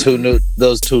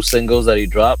 Those two singles that he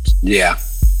dropped. Yeah.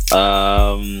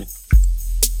 But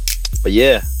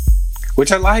yeah,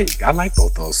 which I like. I like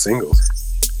both those singles.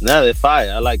 Nah, they're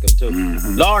fire. I like them too.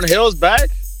 Lauryn Hill's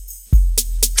back.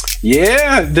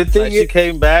 Yeah, the thing like she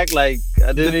came back. Like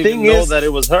I didn't even know that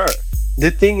it was her. The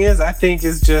thing is, I think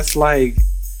it's just like,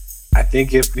 I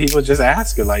think if people just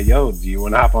ask her, like, "Yo, do you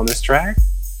want to hop on this track?"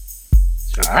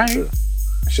 All right,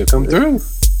 she'll come through.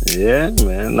 Yeah,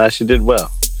 man. Nah, she did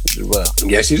well.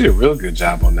 Yeah, she did a real good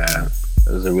job on that.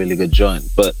 It was a really good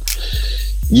joint. But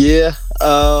yeah,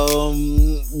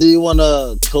 do you want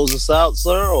to close us out,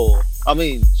 sir? Or I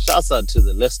mean, shouts out to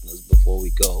the listeners before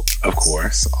we go. Of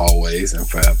course, always and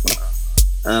forever.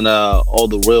 And all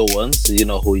the real ones, you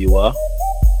know who you are.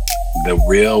 The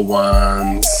real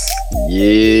ones.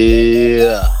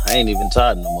 Yeah, I ain't even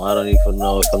tired no more. I don't even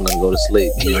know if I'm gonna go to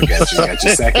sleep. Look at you, got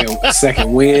your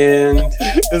second wind.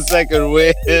 The second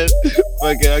wind.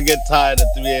 Fucking, I get tired at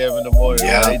 3 a.m. in the morning.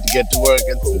 Yeah. I need to get to work.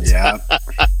 Yeah,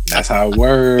 that's how it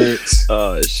works.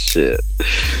 Oh shit.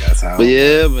 That's how. But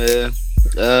yeah, man.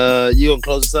 You gonna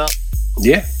close us out?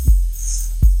 Yeah.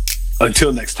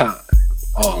 Until next time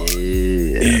on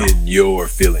In Your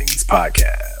Feelings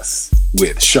podcast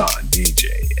with Sean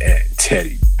DJ and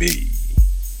Teddy B.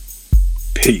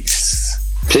 Peace.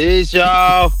 Peace,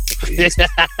 y'all. Peace.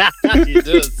 You're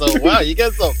doing so well. You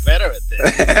get so better at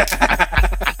this.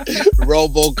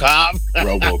 RoboCop. All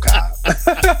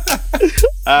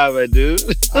right, my dude.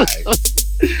 All right.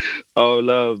 Oh,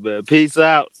 love, man. Peace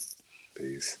out.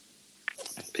 Peace.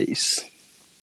 Peace.